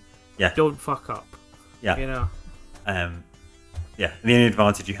perfect line. Yeah. Don't fuck up. Yeah. Yeah. The only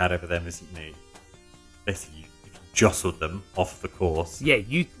advantage you had over them is, basically if you jostled them off the course. Yeah,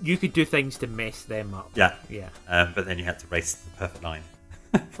 you could do things to mess them up. Yeah. Yeah. But then you had to race the perfect line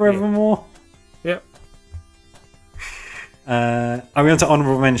forevermore. Yep. Are we on to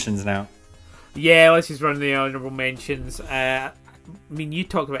honourable mentions now? Yeah, let's just run the honourable mentions. You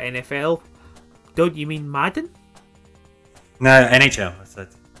talked about NFL. Don't you mean Madden? No, NHL. I said.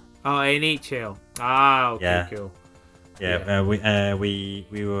 Oh, NHL. Ah, okay, cool. Yeah, we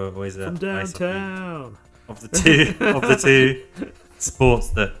were always from downtown. Of the two sports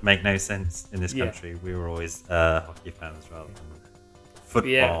that make no sense in this country, we were always hockey fans rather than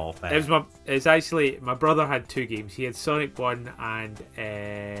football fans. It's actually my brother had two games. He had Sonic 1 and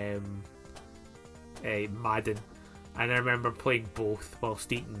Madden, and I remember playing both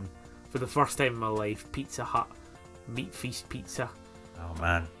whilst eating for the first time in my life Pizza Hut Meat Feast pizza. Oh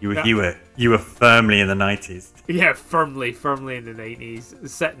man, you were firmly in the 90s. Yeah, firmly in the 90s,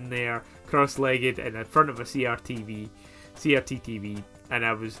 sitting there cross-legged in front of a CRT TV, and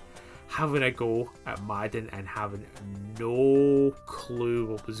I was having a go at Madden and having no clue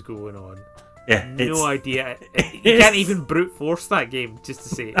what was going on. Yeah, no idea. You can't even brute force that game just to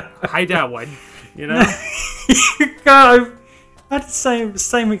say, how do I win? You can't. I had the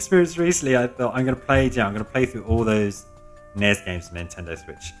same experience recently. I thought I'm going to play through all those NES games on Nintendo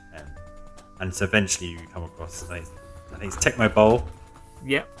Switch, and so eventually you come across, I think it's Tecmo Bowl.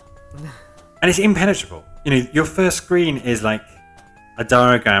 Yep. And it's impenetrable. Your first screen is like a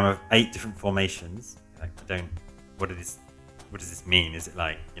diagram of 8 different formations. Like, what does this mean? Is it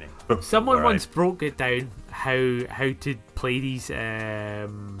like, Someone once broke it down how to play these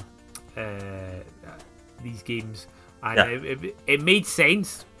games, and it made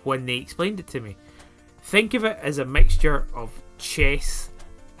sense when they explained it to me. Think of it as a mixture of chess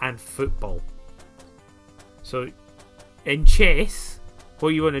and football. So, in chess, what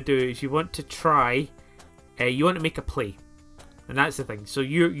you want to do is you want to make a play, and that's the thing. So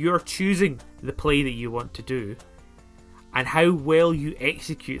you're choosing the play that you want to do, and how well you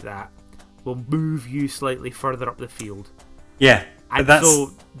execute that will move you slightly further up the field. Yeah, and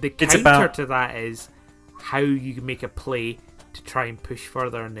so the counter to that is how you can make a play to try and push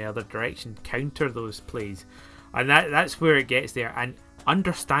further in the other direction, counter those plays, and that's where it gets there. And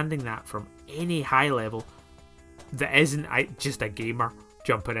understanding that from any high level that isn't just a gamer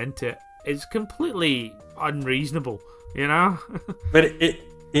jumping into it is completely unreasonable, But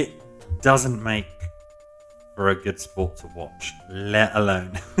it doesn't make for a good sport to watch, let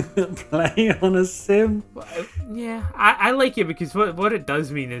alone play on a sim. Yeah, I like it because what it does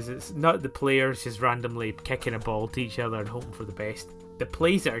mean is it's not the players just randomly kicking a ball to each other and hoping for the best. The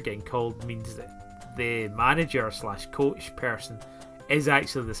plays that are getting called means that the manager / coach person is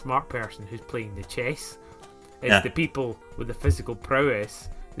actually the smart person who's playing the chess. It's the people with the physical prowess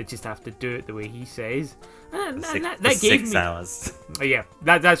that just have to do it the way he says. And that gave 6 me, hours. Yeah,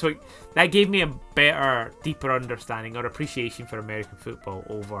 that gave me a better, deeper understanding or appreciation for American football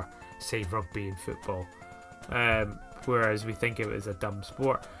over, say, rugby and football. Whereas we think of it as a dumb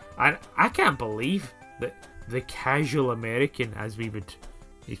sport. And I can't believe that the casual American, as we would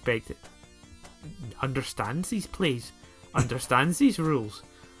expect it, understands these plays, understands these rules.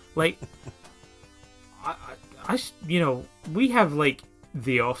 Like, we have like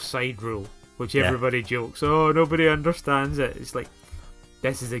the offside rule, which everybody jokes, oh, nobody understands it. It's like,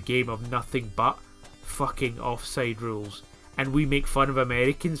 this is a game of nothing but fucking offside rules, and we make fun of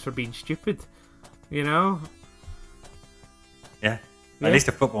Americans for being stupid, Yeah. At least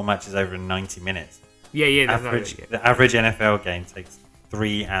a football match is over in 90 minutes. Yeah. The average NFL game takes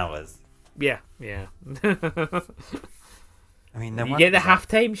 3 hours. Yeah. I mean, you get the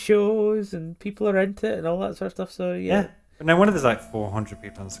halftime shows and people are into it and all that sort of stuff. So yeah. But no wonder there's like 400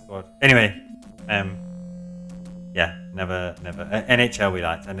 people on the squad. Anyway, Yeah, never. NHL we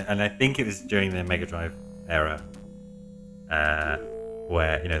liked, and I think it was during the Mega Drive era,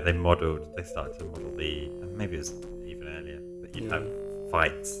 where they started to model maybe it was even earlier, but you'd have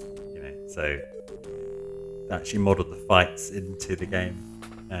fights, so they actually modelled the fights into the game.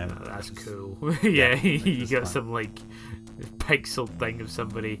 That's cool. Yeah, you got fun. some like pixel thing of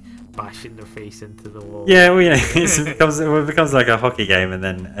somebody bashing their face into the wall. Yeah, well, it becomes like a hockey game, and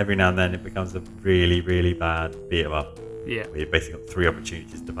then every now and then it becomes a really, really bad beat 'em up. Yeah. Where you've basically got 3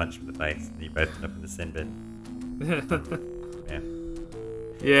 opportunities to punch him in the face, and you both end up in the sin bin. Yeah.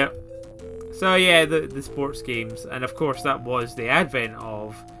 Yeah. So yeah, the sports games, and of course that was the advent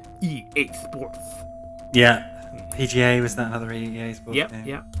of EA Sports. Yeah. PGA, was that another EA Sports game?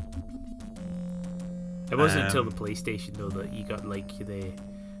 Yep. It wasn't until the PlayStation though that you got like the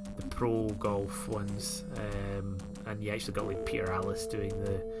pro golf ones, and you actually got like Peter Alice doing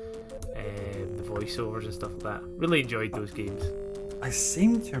the voiceovers and stuff like that. Really enjoyed those games. I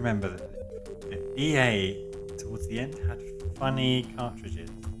seem to remember that EA towards the end had funny cartridges.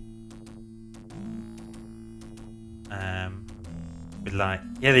 With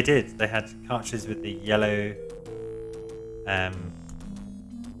they did. They had cartridges with the yellow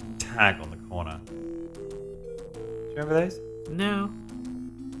tag on the corner. Do you remember those? No.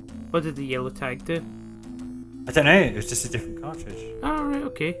 What did the yellow tag do? I don't know. It was just a different cartridge. Oh, right,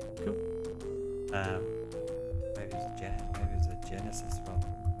 okay, cool. Maybe it was a Genesis rather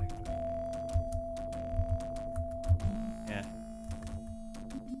than Mega Drive. Yeah.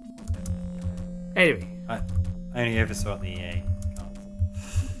 Anyway. I only ever saw it on the EA cards.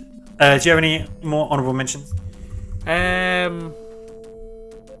 Do you have any more honourable mentions?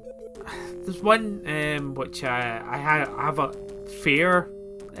 There's one which I have a fair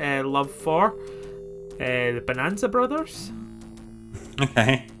love for. The Bonanza Brothers.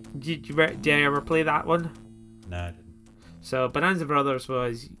 Okay. Did you ever play that one? No, I didn't. So Bonanza Brothers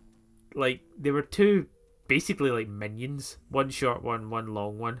was like they were two basically like minions, one short one, one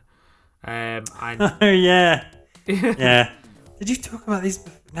long one. And oh yeah, yeah. Did you talk about these?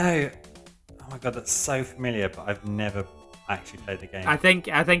 No. Oh my god, that's so familiar, but I've never actually played the game. I think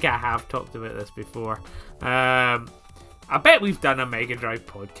I have talked about this before. I bet we've done a Mega Drive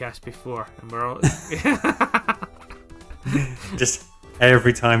podcast before, and we're all just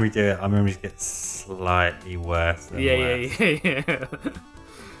every time we do it, our memories get slightly worse. Yeah.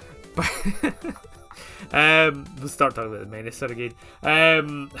 We'll start talking about the Menacer again.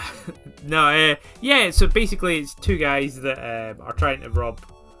 So basically, it's two guys that are trying to rob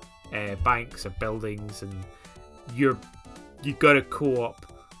banks or buildings, and you've got to co-op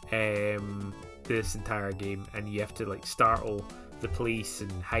this entire game, and you have to like startle the police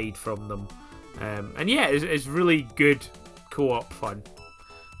and hide from them. And yeah, it's really good co-op fun,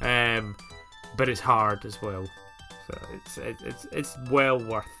 but it's hard as well. So it's well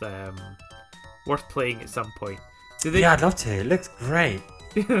worth playing at some point. Yeah, I'd love to. It looks great.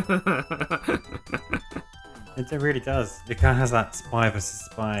 It really does. It kind of has that spy versus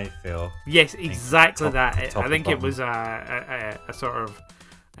spy feel. Yes, exactly that. Top I think and it was a sort of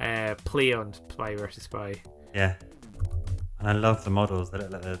play on Spy versus Spy. Yeah, and I love the models. They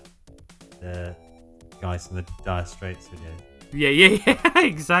look like the guys from the Dire Straits video. Yeah,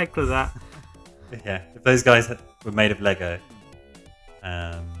 exactly that. Yeah, if those guys were made of Lego,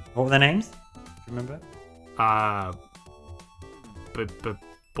 what were their names? Do you remember?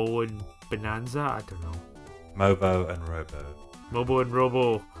 Bo and Bonanza? I don't know. Mobo and Robo. Mobo and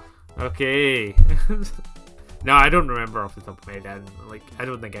Robo. Okay. No, I don't remember off the top of my head. And I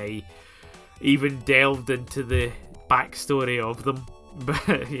don't think I even delved into the backstory of them.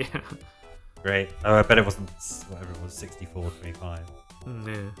 But yeah. Great. Oh, I bet it wasn't whatever it was, 6425.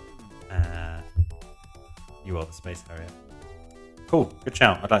 No. You are the Space Harrier. Cool. Good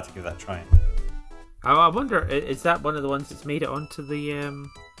shout. I'd like to give that a try. I wonder, is that one of the ones that's made it onto the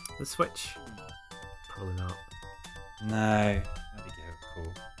Switch? Probably not. No. That'd be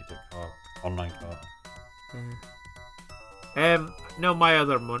cool. You did online co-op. No, my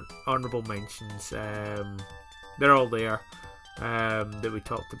other honourable mentions, they're all there, that we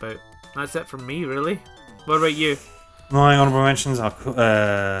talked about. That's it from me, really. What about you? My honourable mentions are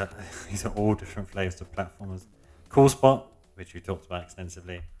these are all different flavours of platformers. Cool Spot, which we talked about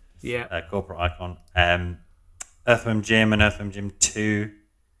extensively. Yeah. Corporate Icon. Earthworm Jim and Earthworm Jim 2.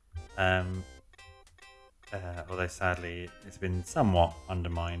 Although sadly it's been somewhat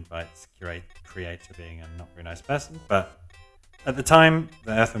undermined by its creator being a not very nice person. But at the time,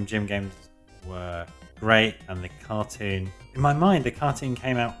 the Earthworm Jim games were great, and the cartoon, in my mind, the cartoon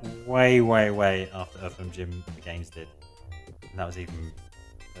came out way, way, way after Earthworm Jim the games did. And that was even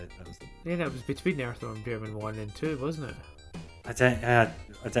That was, Yeah, that was between Earthworm Jim and 1 and 2, wasn't it? I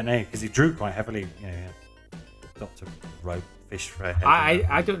don't know, because he drew quite heavily. You know, he had Dr. Ropefish for a head.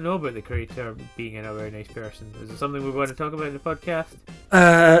 I don't know about the creator being a very nice person. Is it something we want to talk about in the podcast?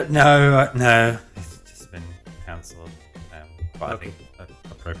 No. It's just been cancelled. But Okay. I think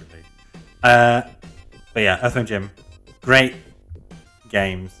appropriately. But yeah, Earthworm Jim, great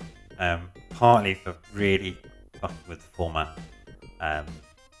games. Partly for really fucking with the format.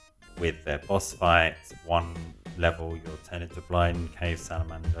 With their boss fights, one level you'll turn into a blind cave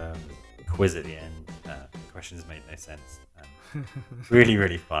salamander, quiz at the end, questions made no sense. Really,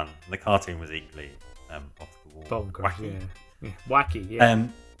 really fun. And the cartoon was equally off the wall. Bonkers, wacky. yeah. Wacky,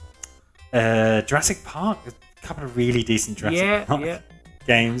 yeah. Jurassic Park, a couple of really decent Jurassic Park Yeah.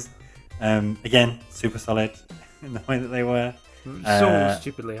 games. Again, super solid in the way that they were. So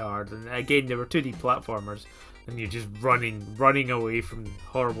stupidly hard. And again, they were 2D platformers. And you're just running away from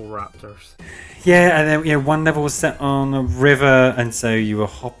horrible raptors. Yeah, and then one level was set on a river, and so you were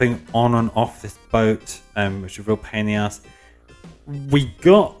hopping on and off this boat, which was a real pain in the ass. We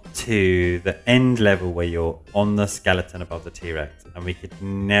got to the end level where you're on the skeleton above the T-Rex, and we could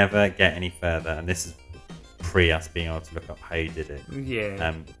never get any further. And this is pre us being able to look up how you did it.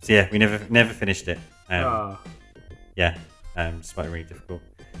 Yeah. So yeah, we never finished it. Yeah. Despite really difficult.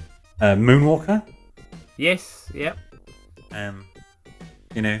 Moonwalker. Yes. Yep.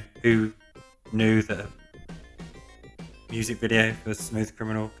 Who knew that a music video for Smooth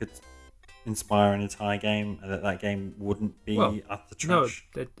Criminal could inspire an entire game, and that game wouldn't be utter trash?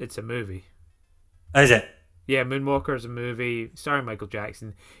 No, it's a movie. Oh, is it? Yeah, Moonwalker is a movie starring Michael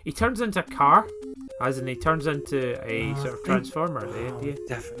Jackson. He turns into a car, as in he turns into a sort of transformer. We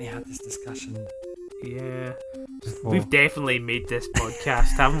definitely had this discussion. Yeah. Before. We've definitely made this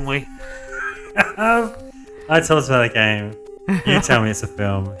podcast, haven't we? I told us about the game. You tell me it's a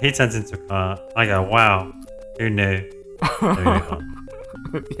film. He turns into a car. I go, wow, who knew?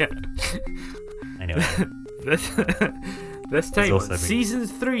 Yeah. Anyway. This time also on season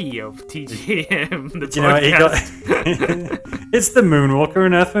 3 of TGM, the Do you know what he got? podcast. It's the Moonwalker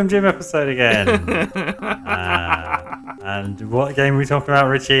and Earthworm Jim episode again. And what game are we talking about,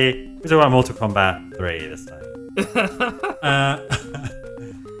 Richie? We're talking about Mortal Kombat 3 this time.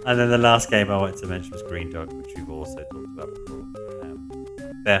 And then the last game I wanted to mention was Green Dog, which we've also talked about before.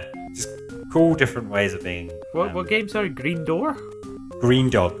 They're just cool different ways of being. What game? Sorry, Green Door? Green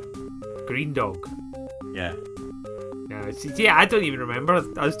Dog. Green Dog. Yeah. No, yeah, I don't even remember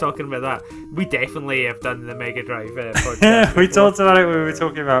us talking about that. We definitely have done the Mega Drive podcast. We talked about it when we were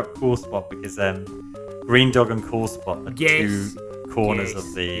talking about Cool Spot, because Green Dog and Cool Spot are two corners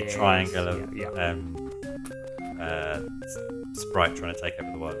of the triangle of Sprite trying to take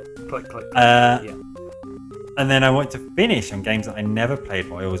over the world. Click. And then I wanted to finish on games that I never played,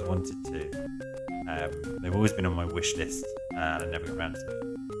 but I always wanted to. They've always been on my wish list, and I never got around to it.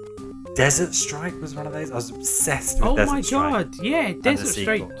 Desert Strike was one of those. I was obsessed with Desert Strike. Oh my god, yeah, Desert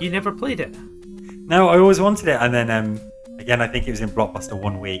Strike. You never played it? No, I always wanted it, and then again, I think it was in Blockbuster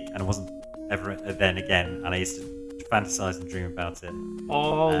 1 week, and I wasn't ever then again, and I used to fantasize and dream about it.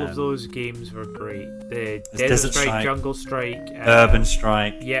 All of those games were great. The Desert Strike, Jungle Strike, Urban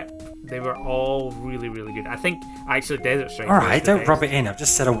Strike. Yep, they were all really, really good. I think actually Desert Strike. Alright, don't rub it in. I've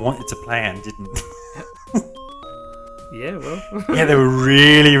just said I wanted to play it and didn't. Yeah, well. Yeah, they were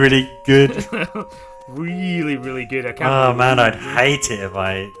really, really good. Really, really good. I can't. Oh man, I'd hate it if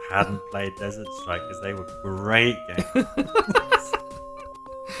I hadn't played Desert Strike, because they were great games.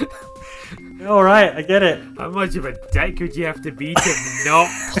 Alright, I get it. How much of a dick would you have to be to not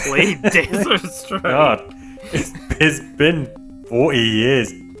play Desert Strike? God, it's been 40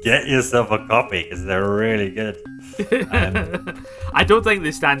 years. Get yourself a copy, because they're really good. I don't think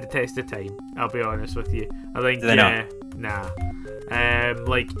they stand the test of time, I'll be honest with you. I think, Do they not? Nah.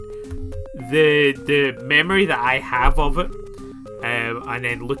 Like, the memory that I have of it, and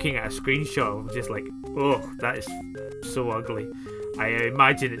then looking at a screenshot, I'm just like, oh, that is so ugly. I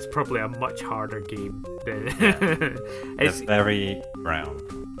imagine it's probably a much harder game than it's very brown.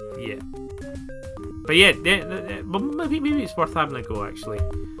 Yeah. But yeah, well, maybe it's worth having a go actually.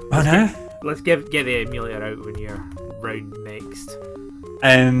 Oh no? Let's get the emulator out when you're round next.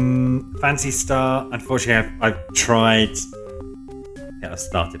 Phantasy Star. Unfortunately, I've tried. Yeah, I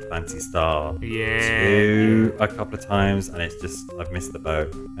started Phantasy Star 2 a couple of times, and it's just I've missed the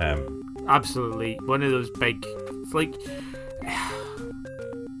boat. Absolutely, one of those big. It's like.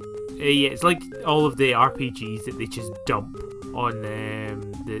 Yeah, it's like all of the RPGs that they just dump on the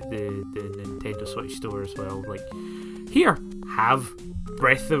Nintendo Switch store as well. Like, here, have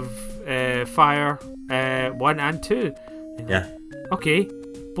Breath of Fire 1 and 2. And yeah. Okay,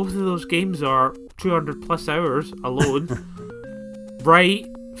 both of those games are 200 plus hours alone. Right,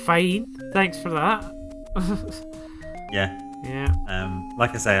 fine. Thanks for that. Yeah. Yeah.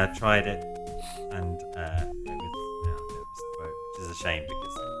 Like I say, I tried it, and it was which is a shame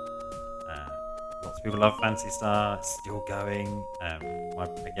because lots of people love Phantasy Star. It's still going.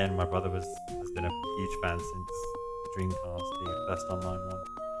 My brother has been a huge fan since the Dreamcast, the first online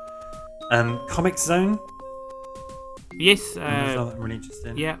one. Comic Zone. Yes. I'm really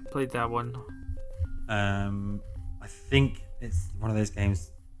interested in. Yeah, played that one. I think it's one of those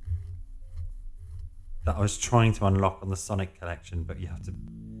games that I was trying to unlock on the Sonic collection, but you have to,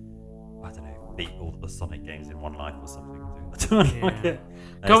 I don't know, beat all the Sonic games in one life or something to unlock it.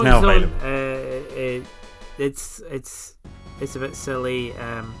 It's now available. It's a bit silly.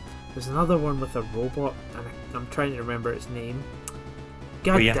 There's another one with a robot, and I'm trying to remember its name.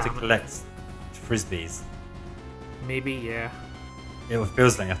 God Where you have to damn it. collect frisbees. Maybe, yeah. It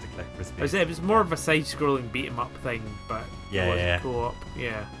feels like you have to collect frisbees. It was more of a side-scrolling beat-em-up thing, but it wasn't co-op.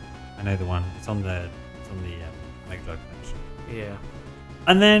 Yeah. I know the one. It's on the Mega Drive collection. Yeah.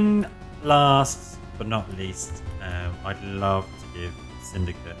 And then, last but not least, I'd love to give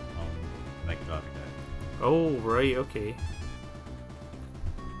Syndicate on Mega Drive a go. Oh, right, okay.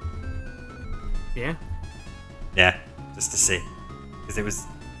 Yeah. Yeah, just to see. Because it was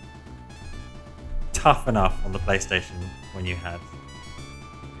tough enough on the PlayStation when you had,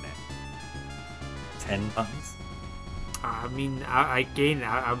 10 buttons. I mean, I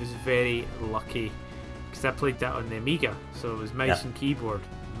was very lucky because I played that on the Amiga, so it was mouse and keyboard.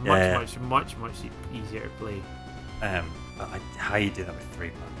 Much easier to play. But how you do that with 3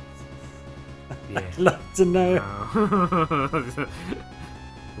 buttons? Yeah. I'd love to know.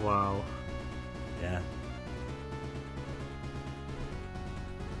 Wow. Yeah.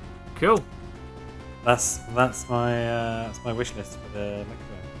 Cool. That's my wish list for the Mega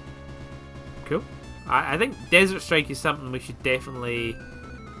Drive. Cool. I think Desert Strike is something we should definitely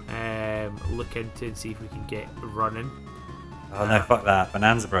look into and see if we can get running. Oh no, fuck that.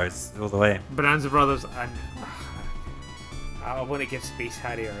 Bonanza Bros. All the way. Bonanza Brothers, and I want to give Space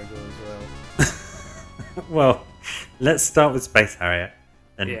Harrier a go as well. Well, let's start with Space Harrier.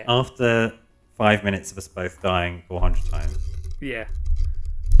 And Yeah. after 5 minutes of us both dying 400 times. Yeah.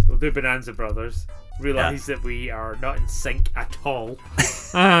 We'll do Bonanza Brothers. Realise that we are not in sync at all.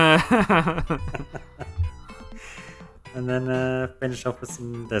 And then finish off with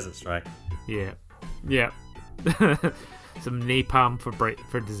some Desert Strike. Yeah. Yeah. Some napalm for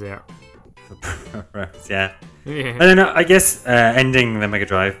dessert. Yeah. Yeah. I don't know. I guess ending the Mega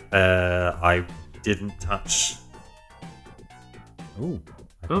Drive, I didn't touch. Ooh,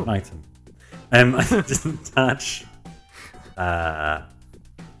 an item. I didn't touch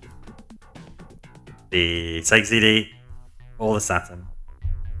the Sega CD or the Saturn.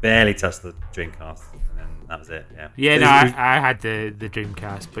 Barely touched the Dreamcast, and then that was it. Yeah. Yeah, no, I had the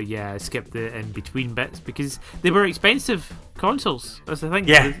Dreamcast, but yeah, I skipped the in between bits because they were expensive consoles. That's the thing.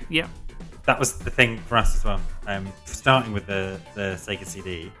 Yeah. Yeah. That was the thing for us as well. Starting with the Sega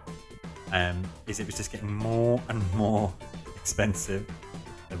CD, is it was just getting more and more expensive.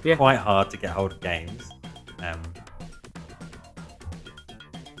 And quite hard to get hold of games.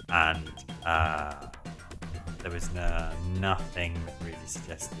 And there was nothing that really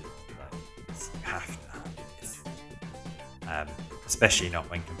suggested like you have to have this. Especially not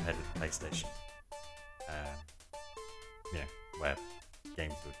when compared with the PlayStation. Where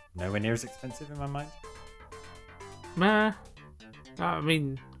games were nowhere near as expensive in my mind. I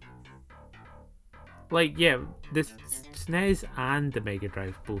mean, like, yeah, the SNES and the Mega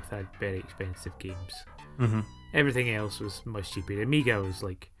Drive both had very expensive games. Mm-hmm. Everything else was much cheaper. The Amiga was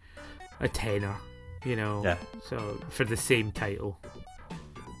like a tenner, Yeah. So for the same title.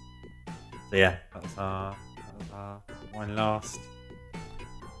 So yeah, that was our one last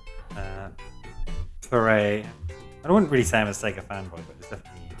foray. I wouldn't really say I'm a Sega fanboy, but it's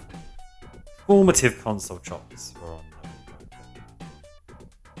definitely formative console chops were on.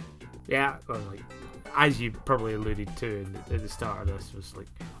 Yeah, well, like, as you probably alluded to at the start of this, was like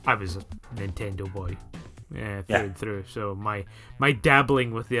I was a Nintendo boy, through and through. So my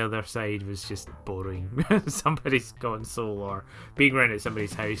dabbling with the other side was just boring. Somebody's console, or being around at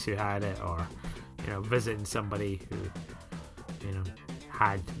somebody's house who had it, or visiting somebody who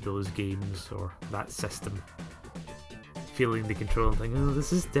had those games or that system. Feeling the control and thinking, oh,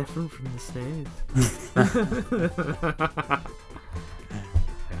 this is different from the SNES.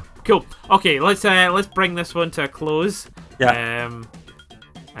 Cool. Okay, let's bring this one to a close. Yeah.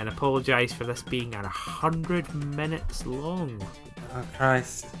 And apologise for this being 100 minutes long. Oh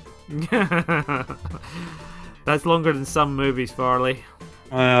Christ. That's longer than some movies, Farley.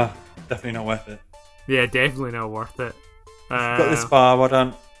 Definitely not worth it. Yeah, definitely not worth it. Got this far, well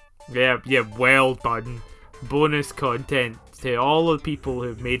done. Yeah, well done. Bonus content to all of the people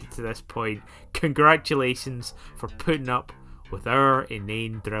who've made it to this point. Congratulations for putting up with our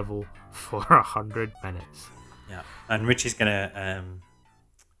inane drivel for 100 minutes. Yeah, and Richie's going to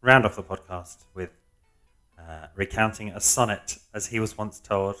round off the podcast with recounting a sonnet as he was once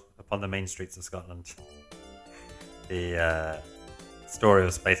told upon the main streets of Scotland. The story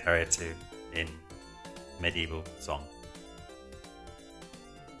of Space Harrier 2 in medieval song.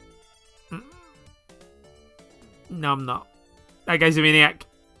 No, I'm not. That guy's a maniac.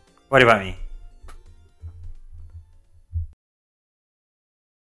 What about me?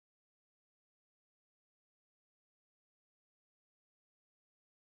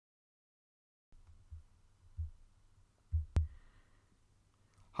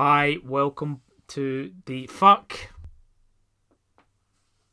 Hi, welcome to the fuck.